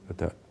there at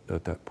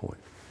that point.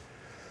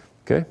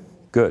 Okay?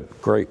 Good,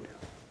 great.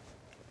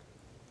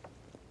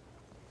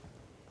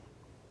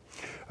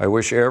 I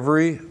wish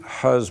every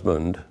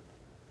husband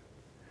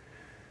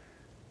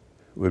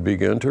would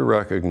begin to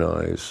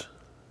recognize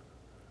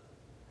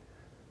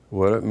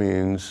what it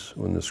means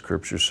when the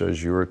scripture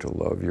says you are to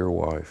love your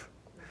wife.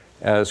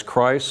 As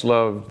Christ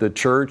loved the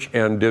church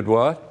and did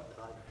what?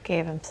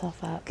 Gave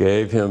himself up.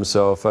 Gave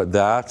himself up.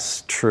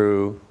 That's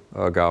true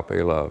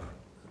agape love.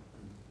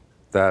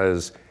 That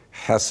is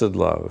hesed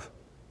love,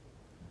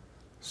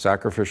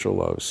 sacrificial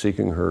love,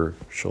 seeking her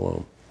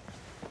shalom.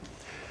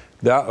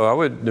 That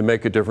would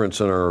make a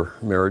difference in our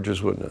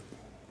marriages, wouldn't it?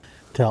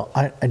 Del,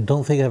 I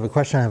don't think I have a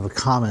question, I have a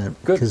comment.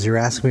 Good. Because you're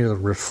asking me to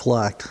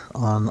reflect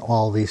on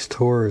all these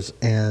tours,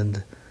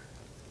 and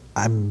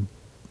I'm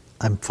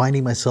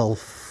finding myself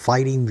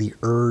fighting the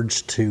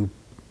urge to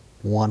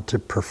want to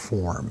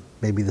perform.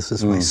 Maybe this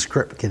is my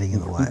script getting in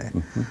the way,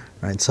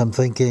 right? So I'm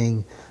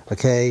thinking,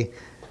 okay,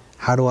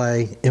 how do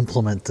I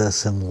implement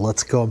this? And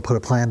let's go and put a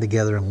plan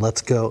together and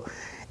let's go.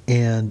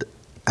 And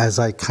as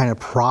I kind of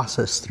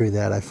process through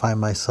that, I find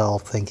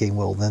myself thinking,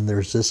 well, then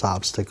there's this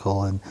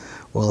obstacle, and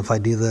well, if I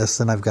do this,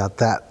 then I've got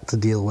that to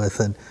deal with.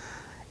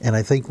 And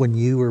I think when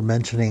you were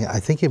mentioning, I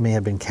think it may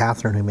have been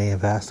Catherine who may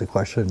have asked a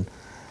question,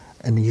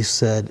 and you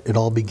said it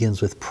all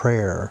begins with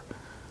prayer.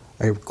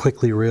 I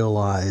quickly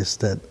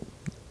realized that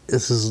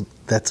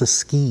that's a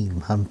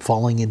scheme. I'm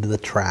falling into the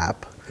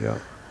trap. Yeah.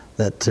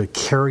 That to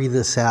carry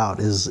this out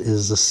is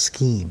a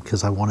scheme,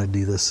 because I want to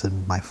do this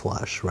in my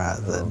flesh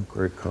rather than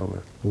great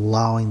comment.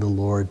 Allowing the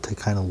Lord to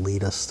kind of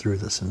lead us through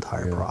this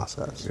entire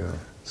process. Yeah.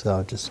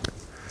 So just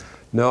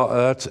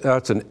No,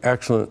 that's an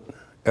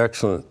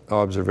excellent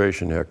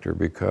observation, Hector,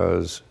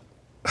 because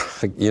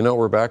you know what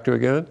we're back to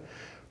again?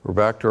 We're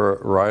back to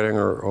writing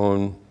our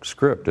own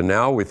script. And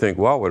now we think,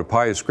 wow, what a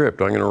pious script.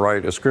 I'm going to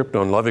write a script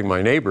on loving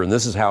my neighbor, and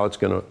this is how it's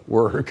going to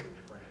work.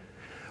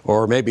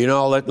 Or maybe,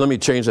 let me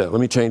change that. Let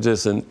me change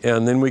this. And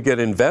then we get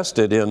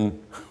invested in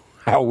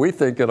how we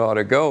think it ought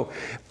to go.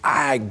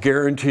 I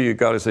guarantee you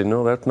got to say,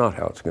 no, that's not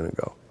how it's going to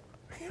go.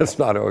 That's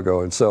not how it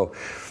goes. And so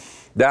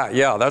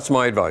that's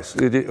my advice.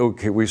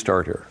 Okay, we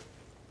start here.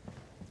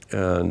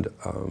 And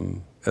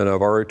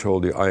I've already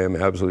told you, I am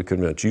absolutely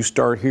convinced. You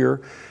start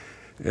here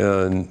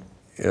and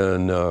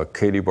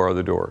Katie bar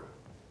the door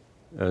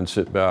and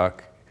sit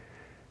back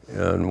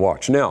and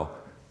watch. Now,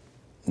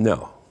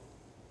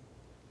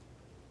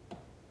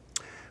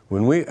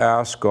 when we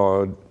ask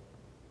God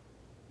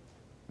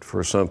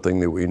for something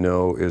that we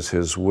know is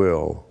His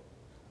will,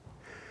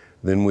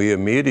 then we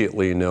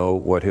immediately know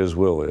what His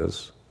will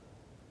is,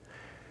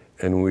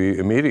 and we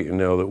immediately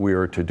know that we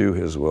are to do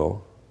His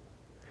will.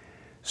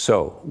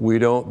 So we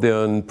don't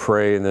then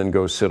pray and then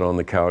go sit on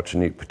the couch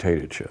and eat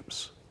potato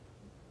chips.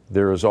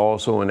 There is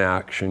also an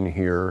action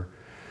here,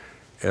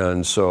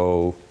 and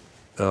so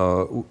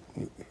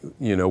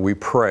we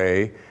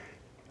pray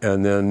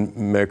and then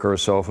make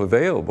ourselves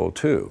available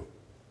too.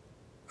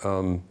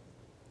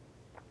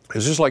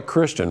 It's just like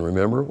Kristen,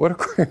 remember? What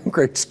a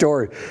great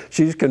story.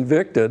 She's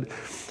convicted,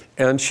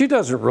 and she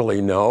doesn't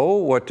really know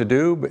what to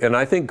do, and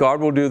I think God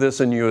will do this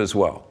in you as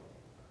well.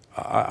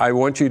 I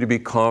want you to be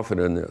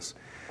confident in this.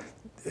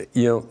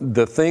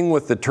 The thing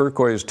with the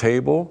turquoise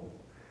table,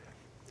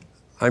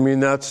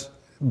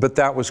 but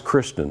that was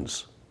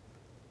Kristen's.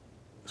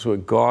 So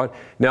God,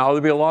 now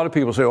there'll be a lot of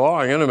people say,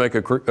 I'm going to make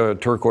a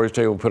turquoise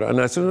table and put it, and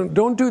I said,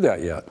 don't do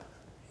that yet.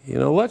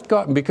 Let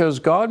God, because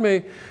God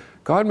may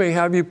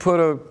have you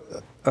put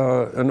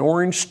an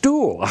orange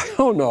stool. I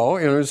don't know,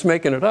 just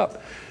making it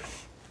up.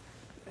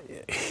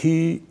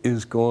 He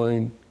is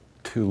going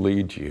to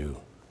lead you.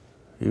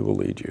 He will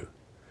lead you.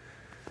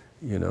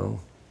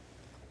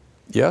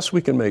 Yes,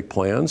 we can make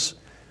plans,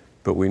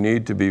 but we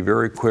need to be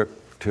very quick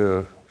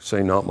to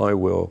say, not my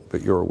will,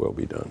 but your will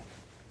be done.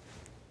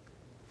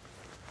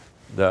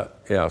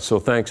 So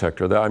thanks,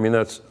 Hector.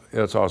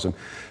 That's awesome.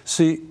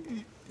 See,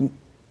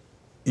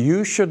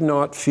 you should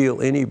not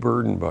feel any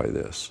burden by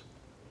this.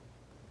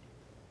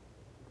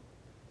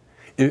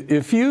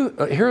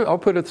 I'll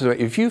put it this way,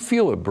 if you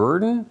feel a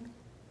burden,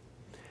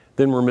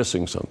 then we're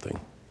missing something.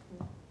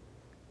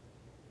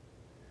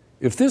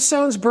 If this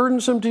sounds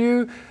burdensome to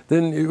you,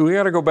 then we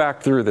got to go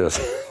back through this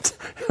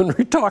and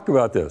we talk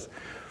about this.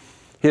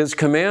 His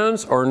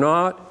commands are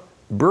not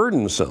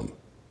burdensome.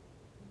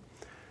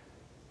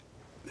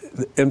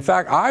 In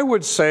fact, I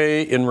would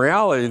say in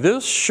reality,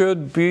 this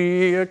should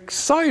be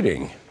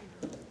exciting.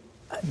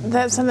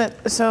 That's something,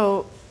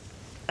 so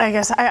I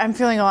guess I'm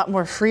feeling a lot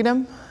more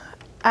freedom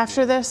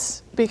after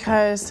this,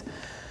 because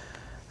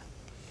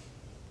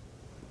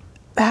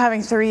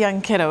having 3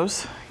 young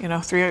kiddos,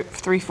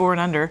 3, 4 and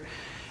under,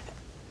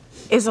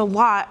 is a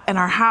lot in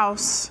our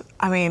house.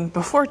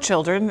 Before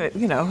children, it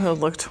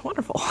looked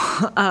wonderful.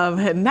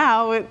 And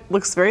now it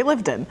looks very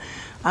lived in,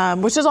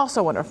 which is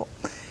also wonderful.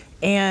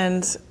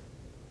 And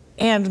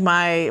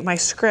my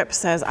script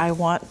says I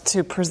want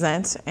to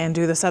present and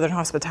do the Southern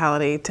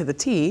hospitality to the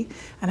T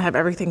and have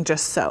everything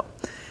just so.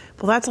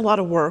 Well, that's a lot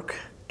of work,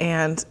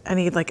 and I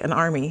need like an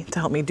army to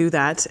help me do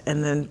that,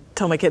 and then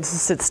tell my kids to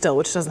sit still,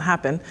 which doesn't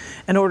happen,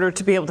 in order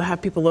to be able to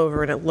have people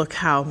over and it look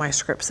how my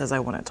script says I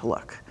want it to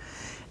look.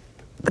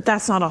 But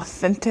that's not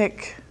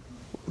authentic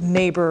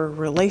neighbor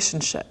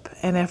relationship.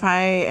 And if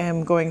I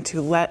am going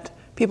to let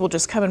people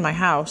just come in my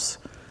house,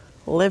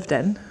 lived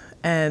in,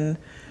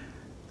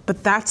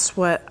 but that's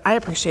what, I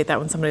appreciate that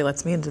when somebody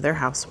lets me into their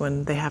house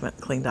when they haven't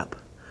cleaned up.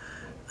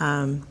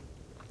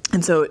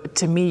 And so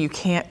to me, you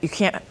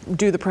can't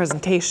do the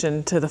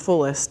presentation to the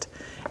fullest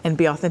and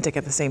be authentic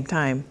at the same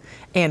time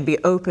and be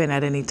open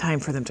at any time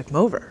for them to come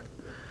over.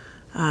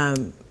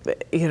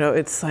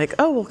 It's like,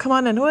 oh, well, come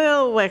on in.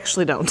 Well, we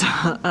actually don't.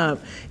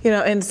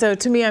 And so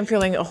to me, I'm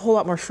feeling a whole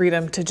lot more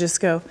freedom to just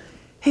go,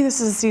 hey,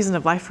 this is a season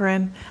of life we're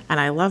in, and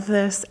I love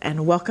this,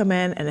 and welcome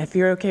in, and if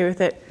you're okay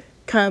with it,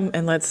 come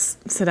and let's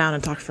sit down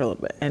and talk for a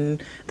little bit.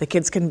 And the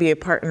kids can be a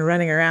part in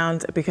running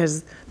around,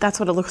 because that's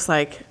what it looks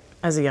like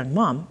as a young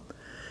mom.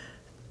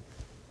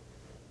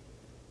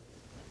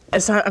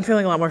 And so I'm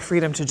feeling a lot more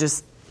freedom to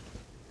just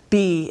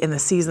be in the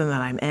season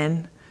that I'm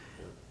in.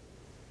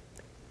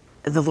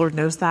 The Lord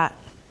knows that,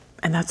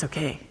 and that's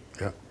okay.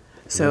 Yeah.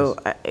 So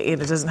it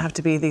doesn't have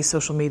to be these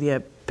social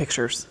media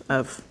pictures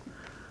of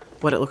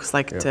what it looks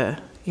like to,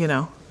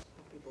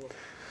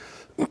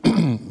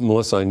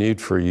 Melissa, I need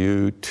for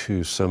you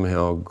to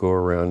somehow go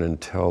around and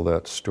tell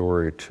that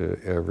story to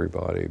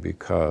everybody,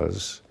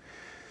 because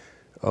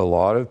a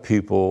lot of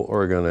people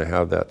are going to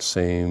have that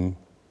same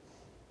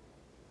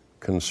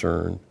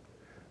concern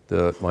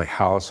that my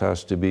house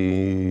has to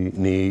be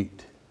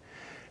neat.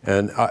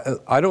 And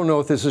I don't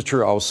know if this is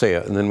true. I'll say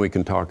it, and then we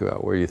can talk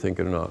about whether you think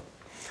it or not.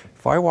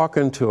 If I walk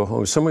into a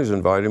home, somebody's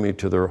invited me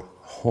to their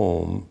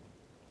home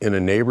in a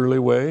neighborly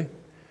way,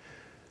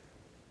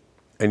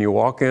 and you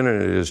walk in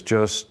and it is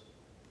just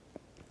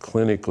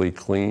clinically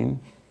clean,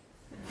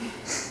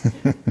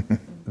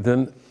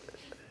 then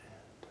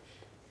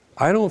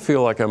I don't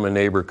feel like I'm a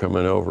neighbor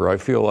coming over. I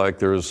feel like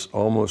there's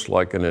almost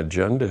like an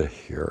agenda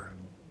here.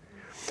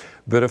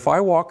 But if I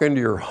walk into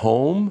your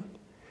home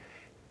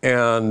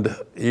and,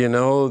 you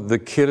know, the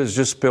kid has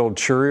just spilled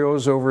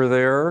Cheerios over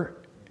there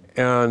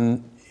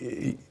and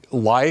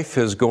life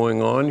is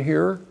going on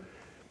here,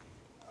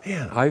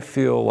 man, I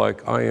feel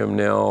like I am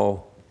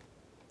now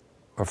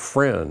a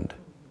friend.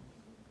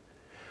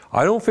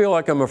 I don't feel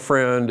like I'm a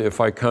friend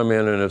if I come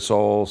in and it's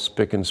all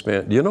spick and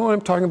span. Do you know what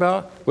I'm talking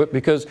about?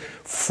 Because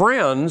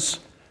friends,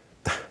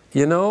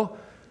 you know,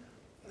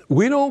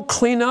 we don't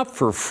clean up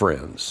for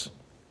friends.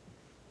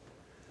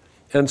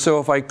 And so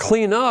if I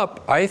clean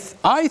up, I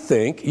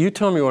think, you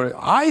tell me what,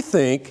 I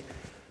think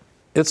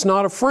it's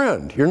not a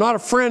friend. You're not a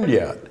friend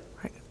yet.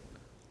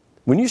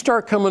 When you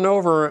start coming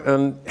over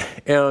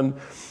and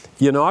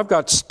you know, I've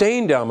got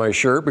stain down my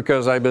shirt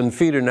because I've been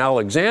feeding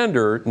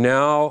Alexander,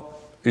 now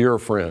you're a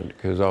friend,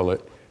 because I'll let,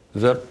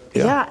 is that?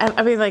 Yeah, and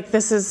I mean, like,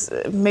 this is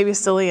maybe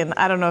silly, and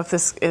I don't know if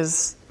this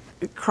is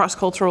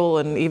cross-cultural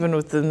and even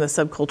within the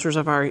subcultures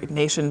of our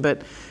nation,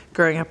 but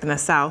growing up in the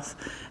South,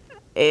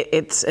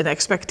 it's an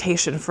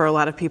expectation for a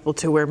lot of people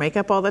to wear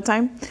makeup all the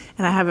time.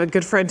 And I have a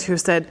good friend who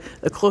said,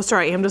 the closer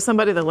I am to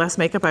somebody, the less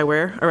makeup I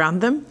wear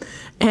around them.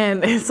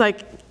 And it's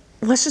like,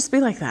 let's just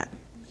be like that.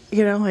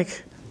 You know,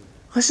 like,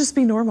 let's just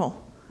be normal.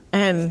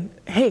 And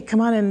hey,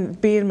 come on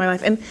and be in my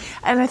life. And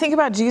I think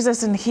about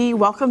Jesus, and he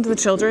welcomed the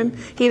children.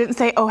 He didn't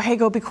say, oh, hey,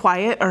 go be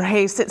quiet, or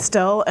hey, sit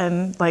still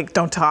and like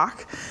don't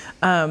talk,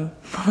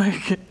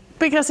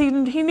 because he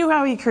knew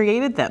how he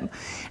created them.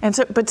 And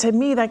so, but to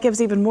me, that gives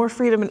even more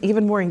freedom and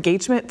even more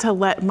engagement to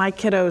let my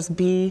kiddos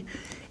be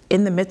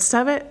in the midst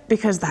of it,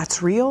 because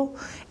that's real.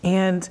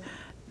 And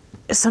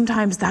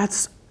sometimes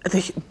that's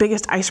the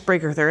biggest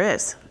icebreaker there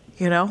is.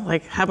 You know,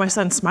 like have my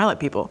son smile at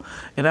people,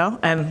 you know,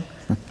 and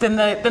then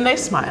they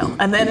smile,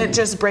 and then it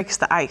just breaks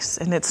the ice,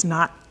 and it's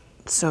not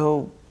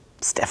so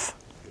stiff.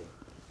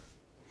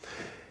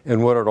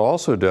 And what it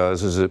also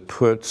does is it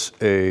puts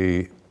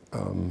a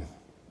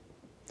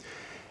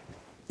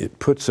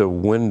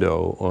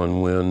window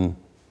on when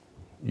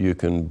you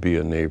can be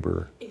a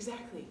neighbor.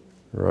 Exactly.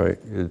 Right.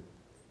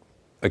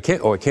 I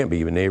can't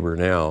be a neighbor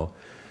now.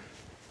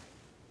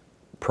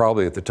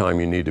 Probably at the time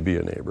you need to be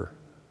a neighbor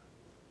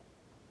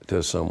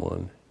to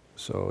someone.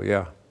 So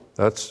yeah,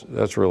 that's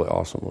really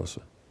awesome,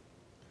 Melissa.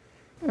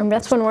 And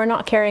that's when we're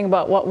not caring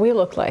about what we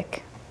look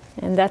like,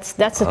 and that's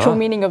the true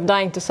meaning of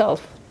dying to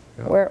self.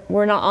 Yeah.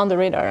 We're not on the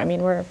radar. I mean,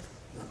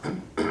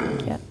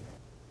 yeah.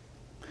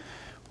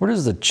 Where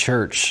does the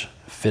church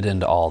fit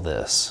into all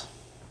this?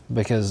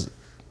 Because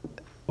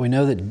we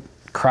know that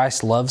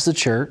Christ loves the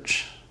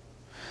church,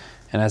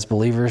 and as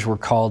believers, we're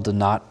called to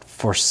not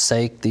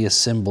forsake the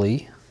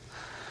assembly.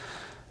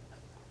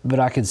 But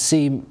I could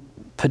see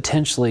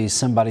potentially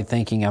somebody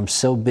thinking, I'm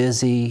so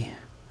busy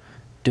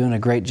doing a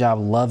great job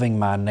loving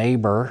my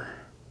neighbor,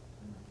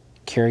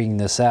 carrying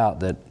this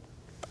out, that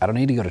I don't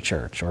need to go to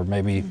church, or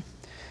maybe.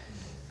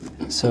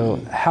 So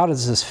how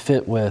does this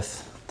fit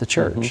with the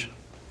church?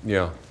 Mm-hmm.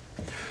 Yeah.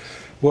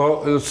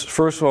 Well,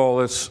 first of all,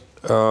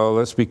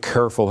 let's be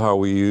careful how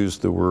we use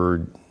the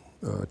word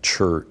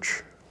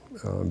church,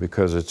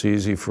 because it's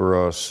easy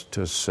for us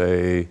to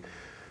say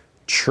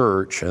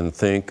church and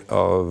think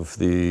of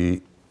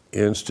the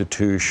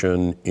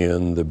institution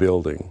in the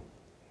building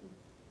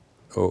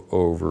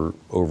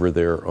over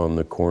there on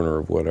the corner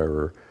of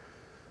whatever,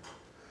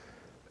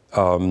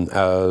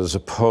 as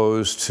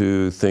opposed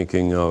to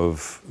thinking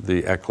of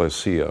the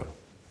ecclesia,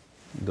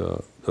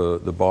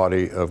 the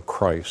body of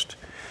Christ.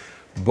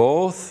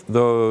 Both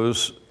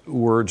those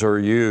words are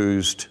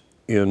used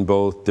in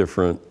both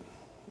different,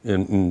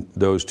 in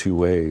those two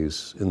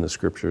ways in the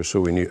scripture,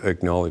 so we need to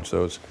acknowledge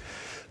those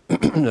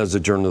as a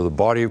journal of the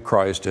body of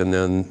Christ, and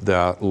then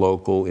that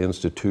local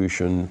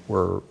institution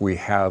where we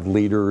have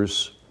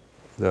leaders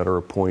that are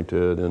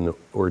appointed and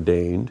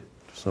ordained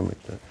to some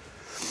extent.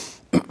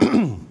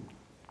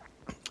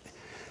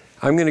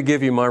 I'm going to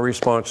give you my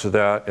response to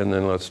that, and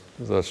then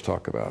let's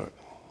talk about it.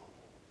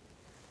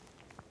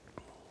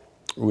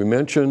 We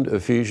mentioned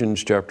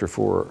Ephesians chapter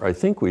 4. I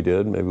think we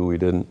did, maybe we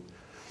didn't.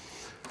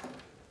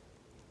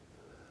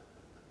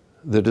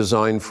 The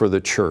design for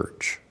the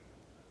church.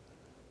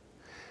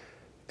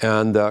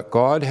 And that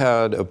God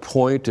had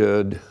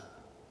appointed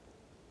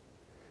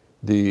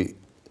the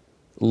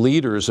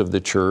leaders of the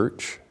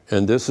church,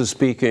 and this is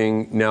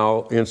speaking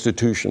now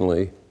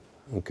institutionally,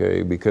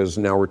 okay, because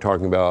now we're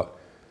talking about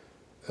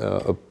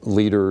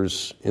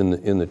leaders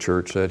in the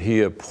church, that he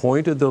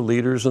appointed the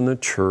leaders in the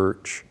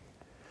church,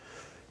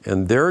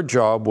 and their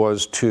job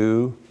was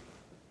to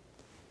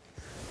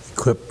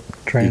equip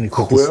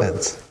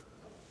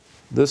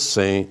the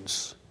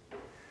saints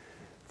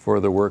for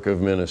the work of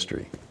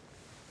ministry.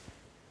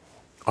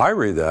 I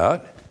read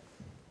that,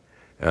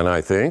 and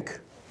I think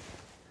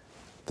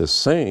the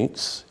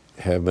saints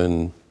have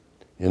been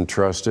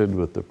entrusted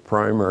with the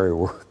primary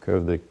work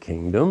of the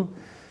kingdom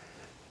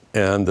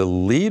And the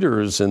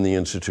leaders in the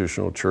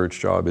institutional church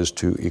job is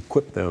to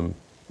equip them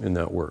in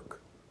that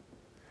work.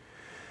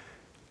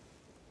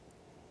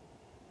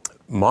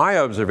 My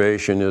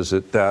observation is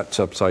that that's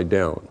upside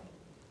down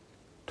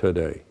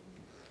today,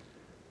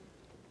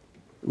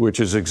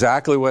 which is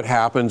exactly what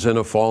happens in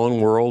a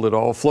fallen world. It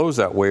all flows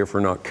that way if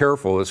we're not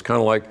careful. It's kind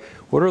of like,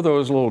 what are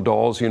those little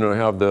dolls,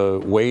 have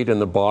the weight in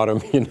the bottom,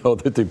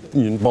 that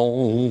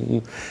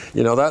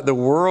that the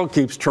world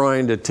keeps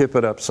trying to tip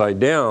it upside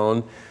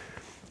down.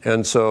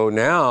 And so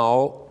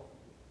now,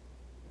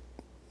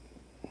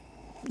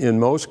 in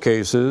most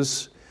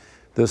cases,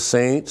 the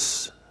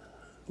saints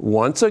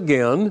once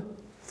again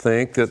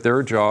think that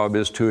their job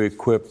is to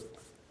equip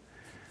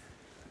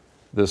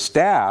the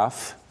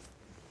staff,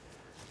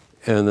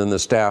 and then the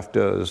staff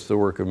does the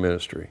work of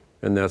ministry.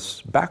 And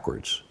that's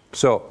backwards.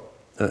 So,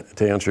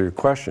 to answer your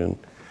question,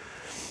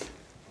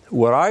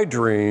 what I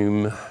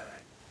dream,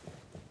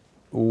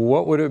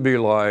 what would it be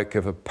like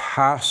if a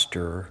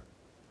pastor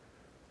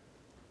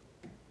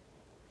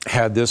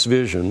had this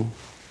vision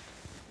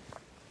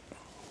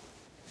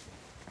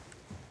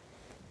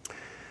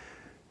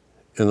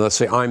and let's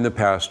say I'm the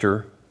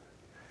pastor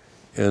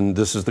and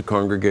this is the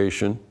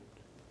congregation.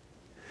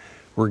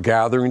 We're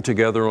gathering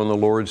together on the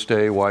Lord's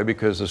Day. Why?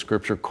 Because the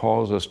Scripture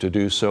calls us to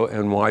do so.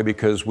 And why?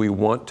 Because we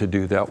want to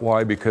do that.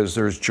 Why? Because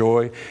there's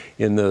joy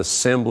in the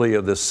assembly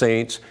of the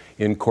saints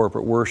in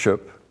corporate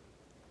worship.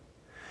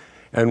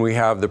 And we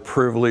have the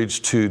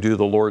privilege to do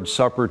the Lord's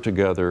Supper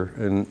together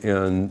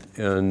and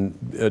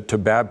to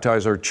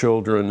baptize our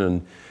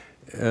children.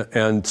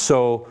 And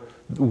so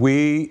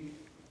we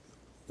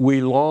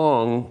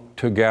long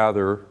to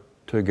gather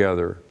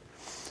together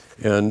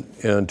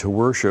and to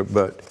worship.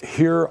 But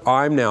here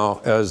I'm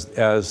now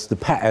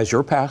as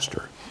your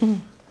pastor,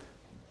 and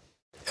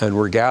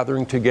we're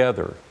gathering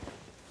together.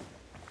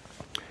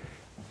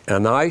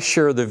 And I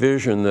share the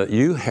vision that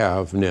you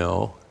have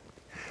now.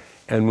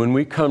 And when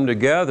we come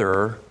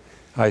together,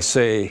 I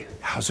say,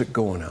 how's it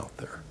going out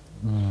there?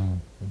 Mm-hmm.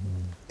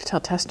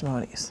 Tell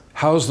testimonies.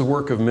 How's the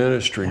work of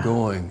ministry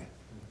going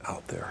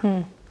out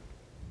there?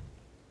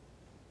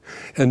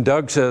 And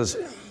Doug says,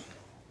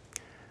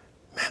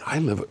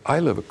 man, I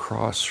live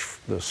across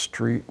the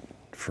street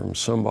from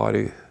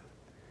somebody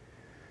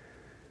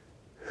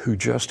who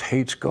just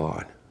hates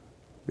God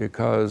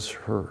because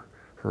her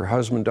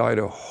husband died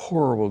a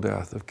horrible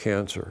death of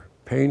cancer,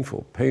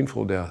 painful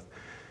death.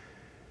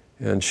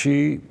 And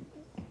she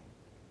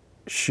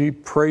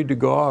prayed to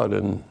God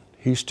and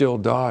he still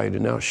died,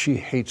 and now she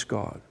hates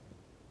God.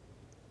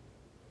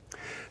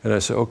 And I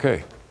said,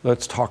 okay,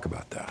 let's talk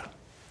about that.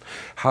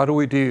 How do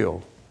we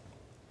deal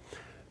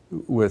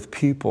with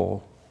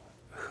people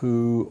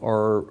who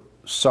are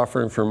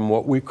suffering from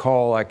what we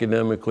call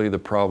academically the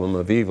problem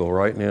of evil,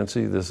 right,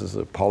 Nancy? This is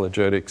an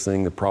apologetics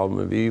thing, the problem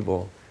of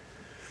evil.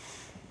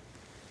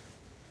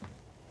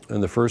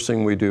 And the first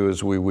thing we do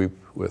is we weep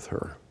with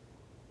her.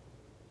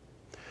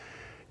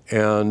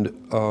 And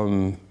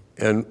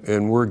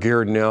we're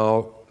geared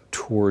now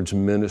towards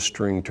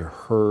ministering to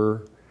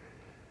her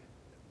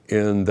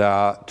in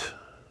that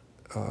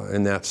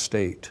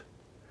state.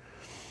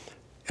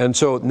 And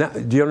so, now,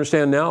 do you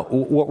understand now?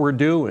 What we're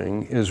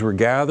doing is we're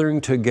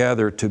gathering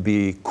together to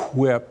be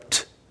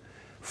equipped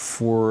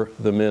for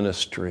the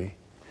ministry.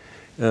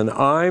 And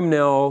I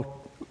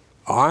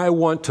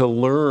want to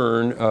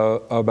learn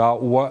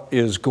about what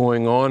is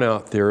going on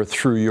out there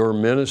through your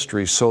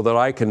ministry so that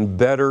I can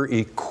better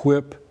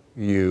equip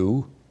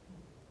you,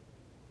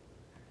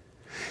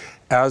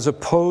 as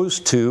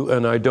opposed to,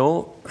 and I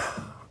don't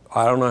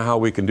know how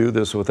we can do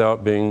this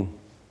without being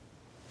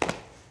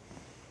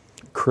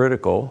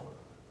critical,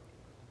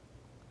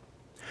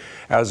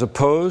 as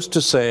opposed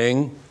to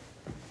saying,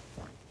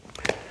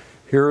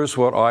 here's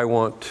what I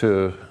want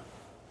to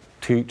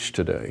teach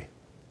today.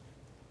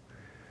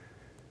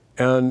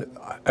 And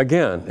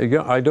again,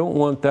 I don't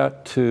want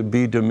that to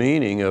be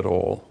demeaning at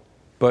all,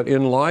 but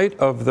in light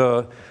of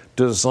the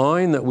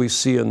design that we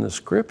see in the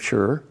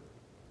Scripture,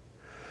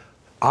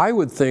 I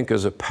would think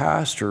as a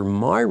pastor,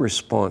 my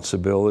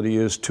responsibility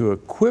is to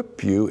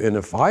equip you, and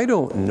if I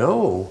don't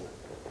know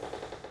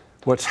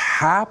what's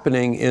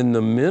happening in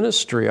the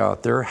ministry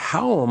out there,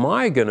 how am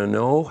I going to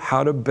know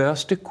how to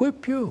best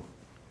equip you?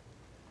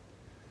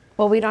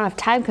 Well, we don't have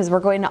time because we're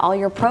going to all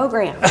your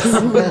programs.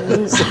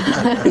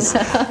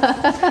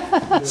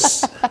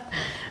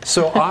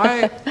 So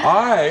I,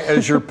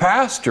 as your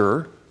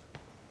pastor,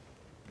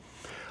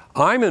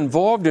 I'm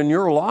involved in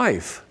your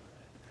life.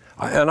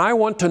 And I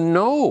want to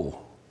know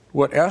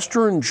what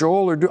Esther and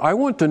Joel are doing. I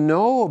want to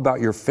know about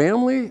your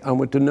family. I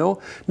want to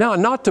know. Now,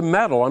 not to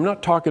meddle, I'm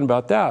not talking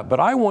about that, but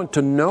I want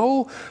to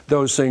know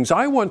those things.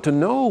 I want to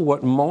know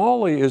what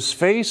Molly is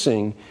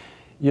facing,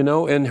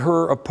 in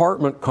her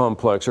apartment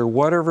complex or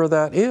whatever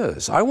that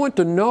is. I want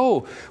to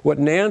know what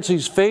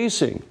Nancy's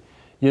facing,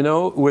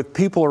 with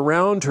people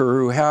around her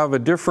who have a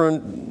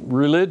different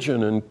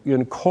religion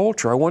and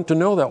culture. I want to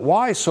know that.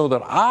 Why? So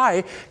that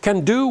I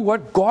can do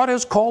what God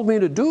has called me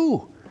to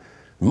do.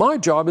 My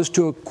job is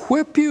to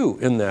equip you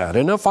in that.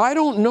 And if I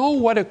don't know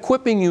what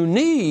equipping you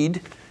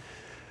need,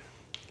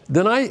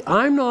 then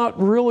I'm not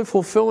really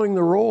fulfilling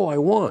the role I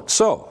want.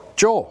 So,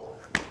 Joel,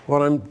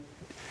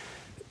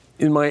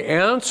 in my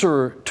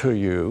answer to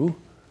you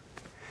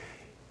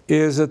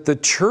is that the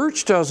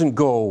church doesn't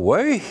go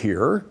away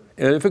here.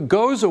 And if it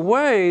goes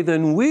away,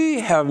 then we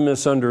have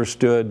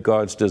misunderstood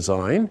God's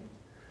design.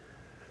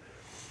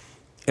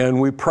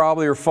 And we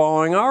probably are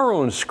following our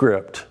own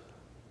script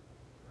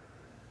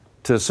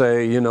to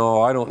say,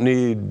 I don't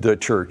need the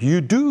church.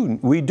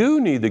 We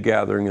do need the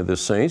gathering of the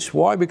saints.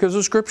 Why? Because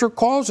the Scripture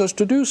calls us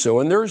to do so,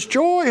 and there's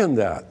joy in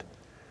that.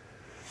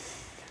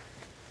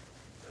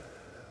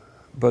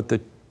 But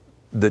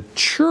the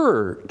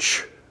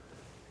church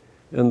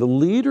and the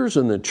leaders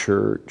in the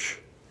church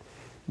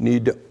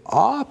need to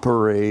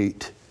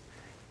operate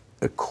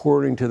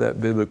according to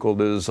that biblical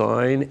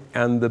design,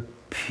 and the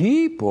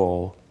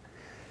people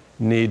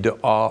need to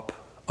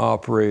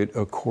operate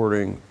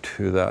according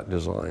to that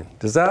design.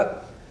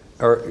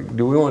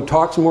 Do we want to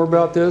talk some more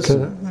about this?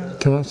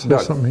 Can I say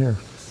something here?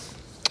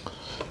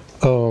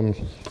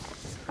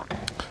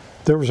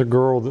 There was a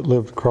girl that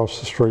lived across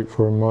the street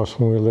from us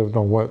when we lived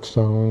on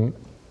Whetstone,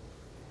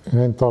 and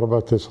I hadn't thought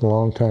about this in a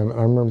long time.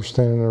 I remember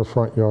standing in her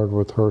front yard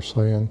with her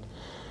saying,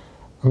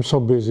 I'm so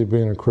busy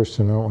being a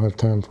Christian, I don't have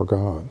time for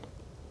God.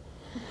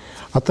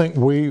 I think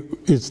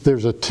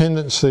there's a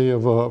tendency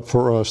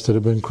for us that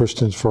have been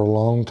Christians for a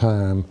long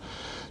time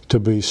to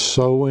be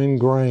so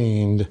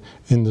ingrained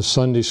in the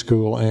Sunday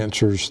school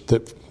answers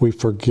that we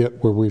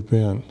forget where we've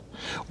been.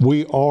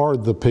 We are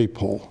the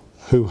people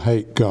who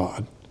hate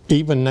God,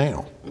 even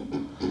now.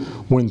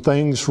 When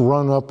things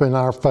run up in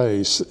our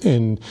face,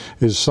 and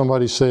as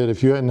somebody said,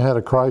 if you hadn't had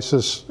a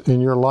crisis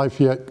in your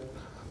life yet,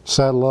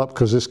 saddle up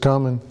because it's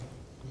coming.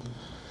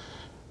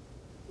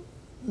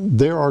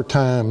 There are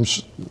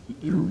times,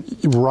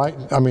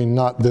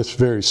 not this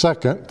very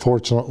second,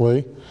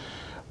 fortunately,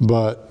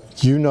 but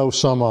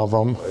some of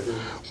them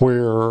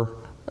where,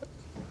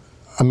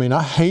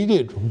 I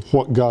hated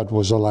what God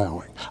was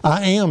allowing.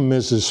 I am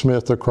Mrs.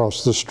 Smith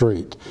across the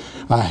street.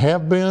 I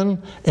have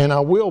been and I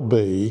will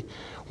be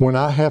when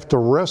I have to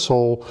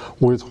wrestle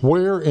with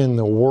where in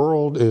the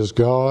world is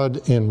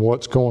God and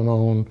what's going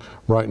on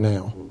right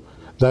now.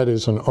 That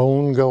is an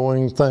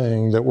ongoing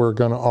thing that we're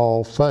going to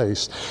all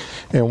face.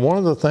 And one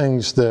of the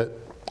things that,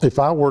 if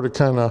I were to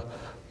kind of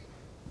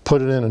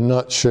put it in a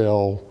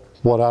nutshell,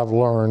 what I've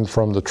learned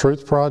from the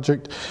Truth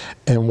Project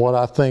and what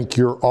I think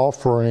you're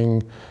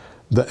offering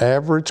the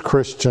average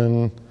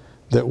Christian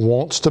that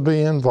wants to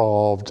be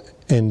involved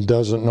and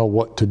doesn't know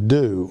what to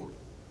do,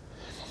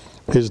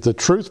 is the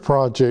Truth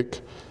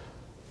Project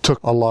took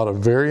a lot of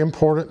very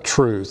important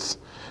truth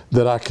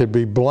that I could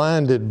be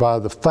blinded by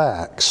the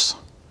facts,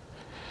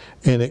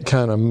 and it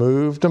kind of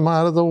moved them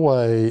out of the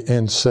way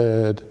and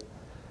said,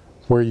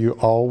 where you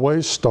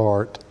always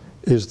start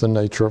is the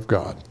nature of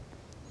God.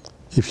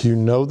 If you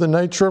know the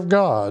nature of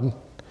God,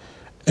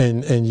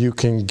 and you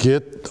can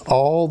get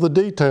all the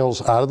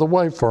details out of the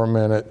way for a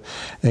minute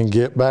and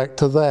get back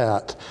to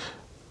that,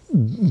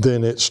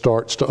 then it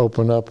starts to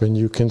open up and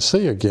you can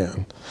see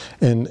again.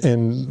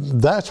 And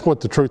that's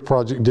what the Truth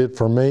Project did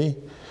for me,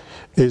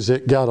 is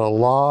it got a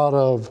lot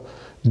of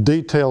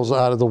details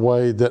out of the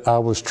way that I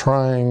was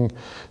trying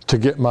to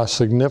get my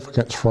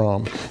significance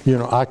from.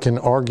 I can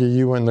argue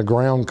you in the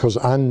ground because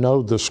I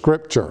know the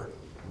Scripture.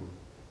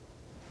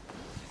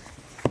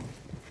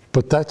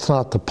 But that's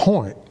not the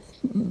point.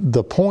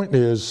 The point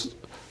is,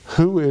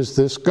 who is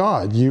this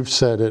God? You've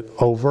said it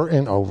over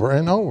and over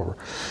and over.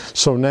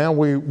 So now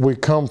we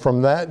come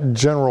from that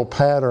general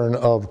pattern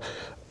of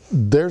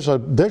there's a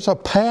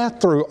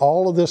path through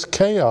all of this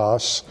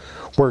chaos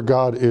where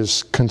God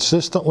is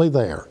consistently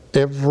there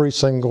every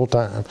single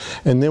time.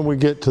 And then we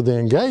get to the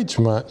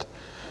engagement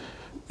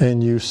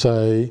and you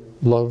say,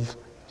 love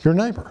your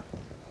neighbor.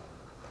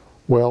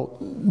 Well,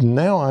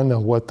 now I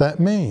know what that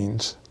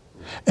means.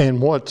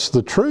 And what's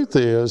the truth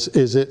is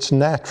it's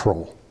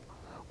natural.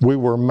 We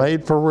were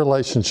made for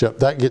relationship.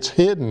 That gets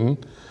hidden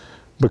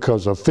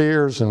because of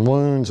fears and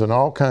wounds and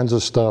all kinds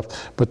of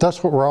stuff. But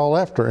that's what we're all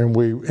after. And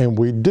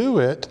we do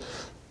it.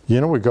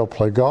 We go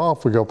play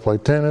golf, we go play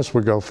tennis,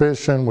 we go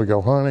fishing, we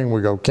go hunting,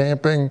 we go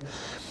camping.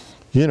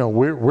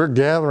 We're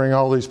gathering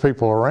all these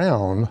people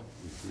around.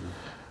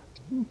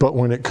 But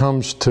when it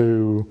comes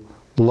to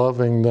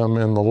loving them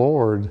in the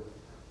Lord,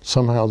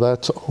 somehow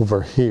that's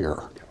over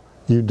here.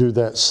 You do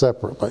that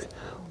separately.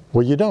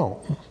 Well, you don't.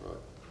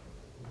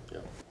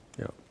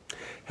 Yeah.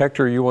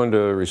 Hector, you wanted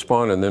to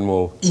respond, and then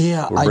we'll bring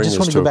I just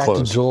want to go back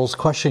close. to Joel's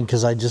question,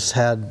 because I just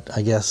had,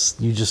 I guess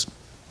you just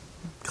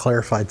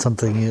clarified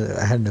something.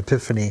 I had an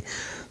epiphany.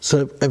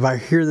 So if I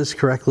hear this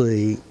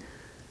correctly,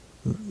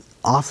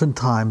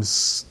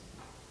 oftentimes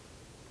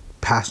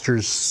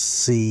pastors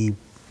see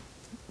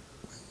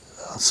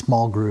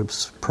small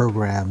groups,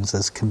 programs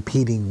as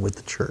competing with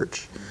the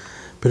church.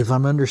 But if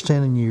I'm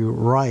understanding you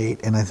right,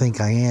 and I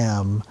think I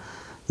am,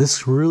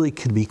 this really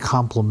could be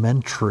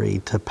complementary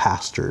to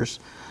pastors,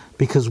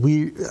 because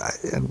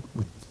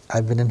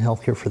I've been in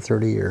healthcare for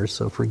 30 years,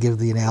 so forgive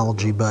the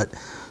analogy, but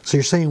so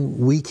you're saying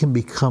we can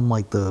become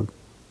like the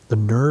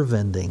nerve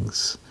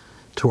endings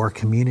to our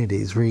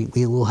communities. We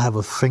will have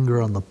a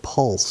finger on the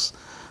pulse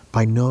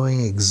by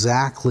knowing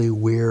exactly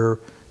where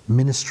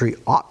ministry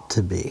ought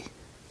to be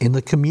in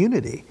the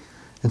community.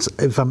 And so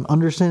if I'm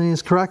understanding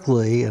this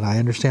correctly, and I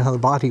understand how the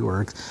body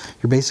works,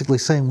 you're basically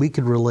saying we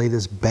could relay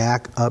this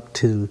back up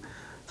to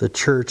the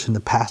church, and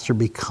the pastor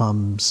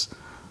becomes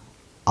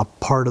a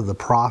part of the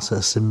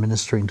process in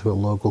ministering to a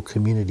local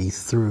community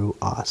through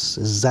us.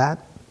 Is that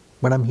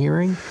what I'm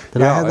hearing?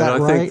 Did I have that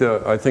right?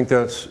 I think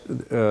that's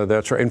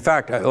right. In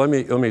fact, let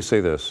me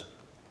say this: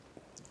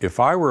 if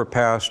I were a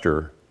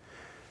pastor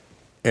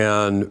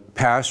and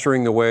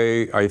pastoring the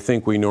way I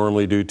think we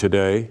normally do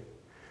today,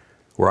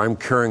 where I'm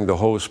carrying the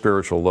whole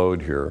spiritual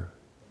load here,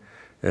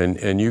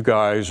 and you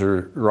guys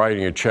are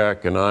writing a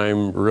check, and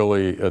I'm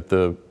really at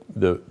the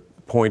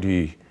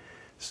pointy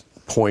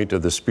point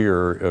of the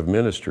spear of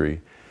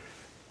ministry,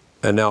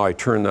 and now I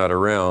turn that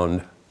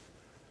around,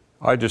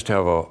 I just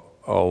have a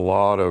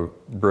lot of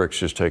bricks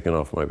just taken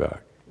off my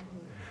back.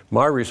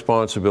 My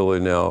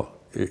responsibility now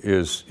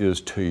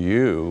is to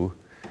you,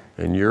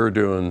 and you're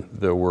doing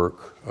the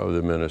work of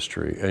the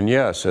ministry. And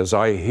yes, as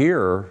I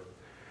hear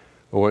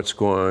what's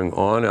going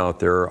on out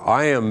there,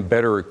 I am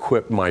better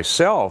equipped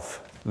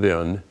myself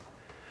then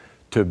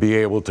to be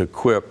able to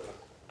equip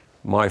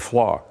my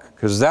flock.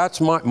 Because that's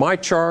my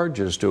charge,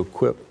 is to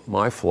equip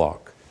my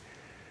flock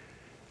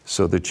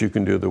so that you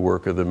can do the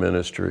work of the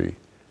ministry.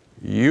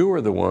 You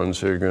are the ones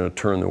who are going to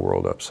turn the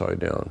world upside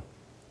down,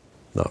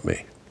 not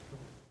me.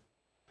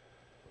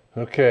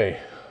 Okay.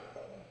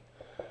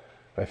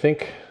 I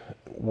think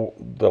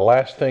the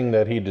last thing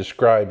that he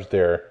describes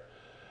there,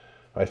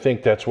 I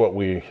think that's what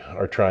we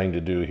are trying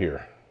to do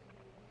here.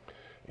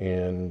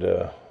 And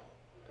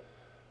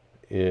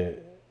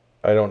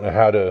I don't know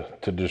how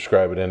to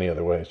describe it any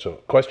other way. So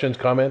questions,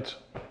 comments?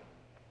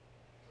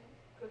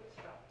 Good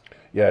stuff.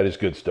 Yeah, it is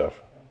good stuff.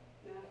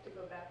 You have to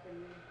go back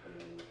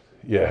and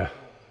yeah.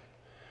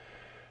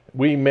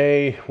 We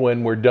may,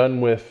 when we're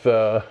done with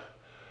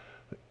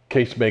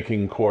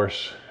case-making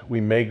course, we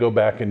may go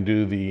back and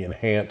do the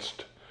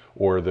enhanced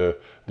or the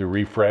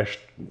refreshed,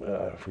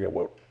 I forget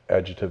what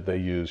adjective they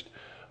used,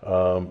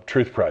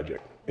 Truth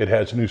Project. It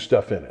has new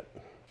stuff in it.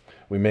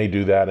 We may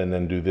do that and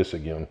then do this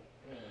again,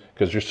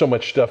 because there's so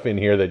much stuff in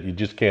here that you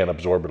just can't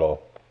absorb it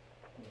all.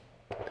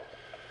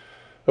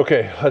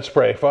 Okay, let's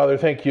pray. Father,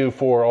 thank you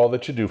for all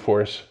that you do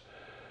for us.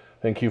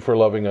 Thank you for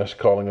loving us,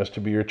 calling us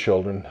to be your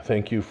children.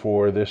 Thank you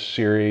for this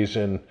series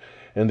and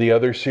the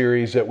other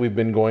series that we've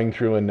been going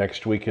through, and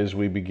next week as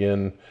we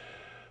begin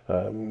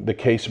the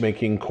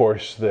case-making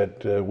course,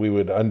 that we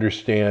would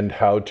understand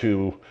how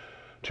to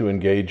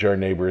engage our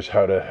neighbors,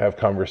 how to have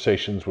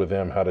conversations with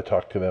them, how to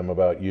talk to them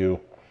about you,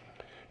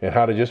 and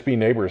how to just be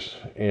neighbors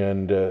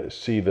and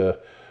see the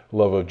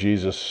love of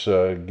Jesus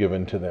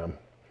given to them.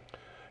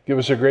 Give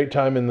us a great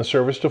time in the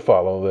service to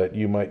follow, that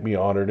you might be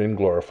honored and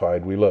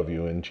glorified. We love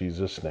you in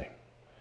Jesus' name.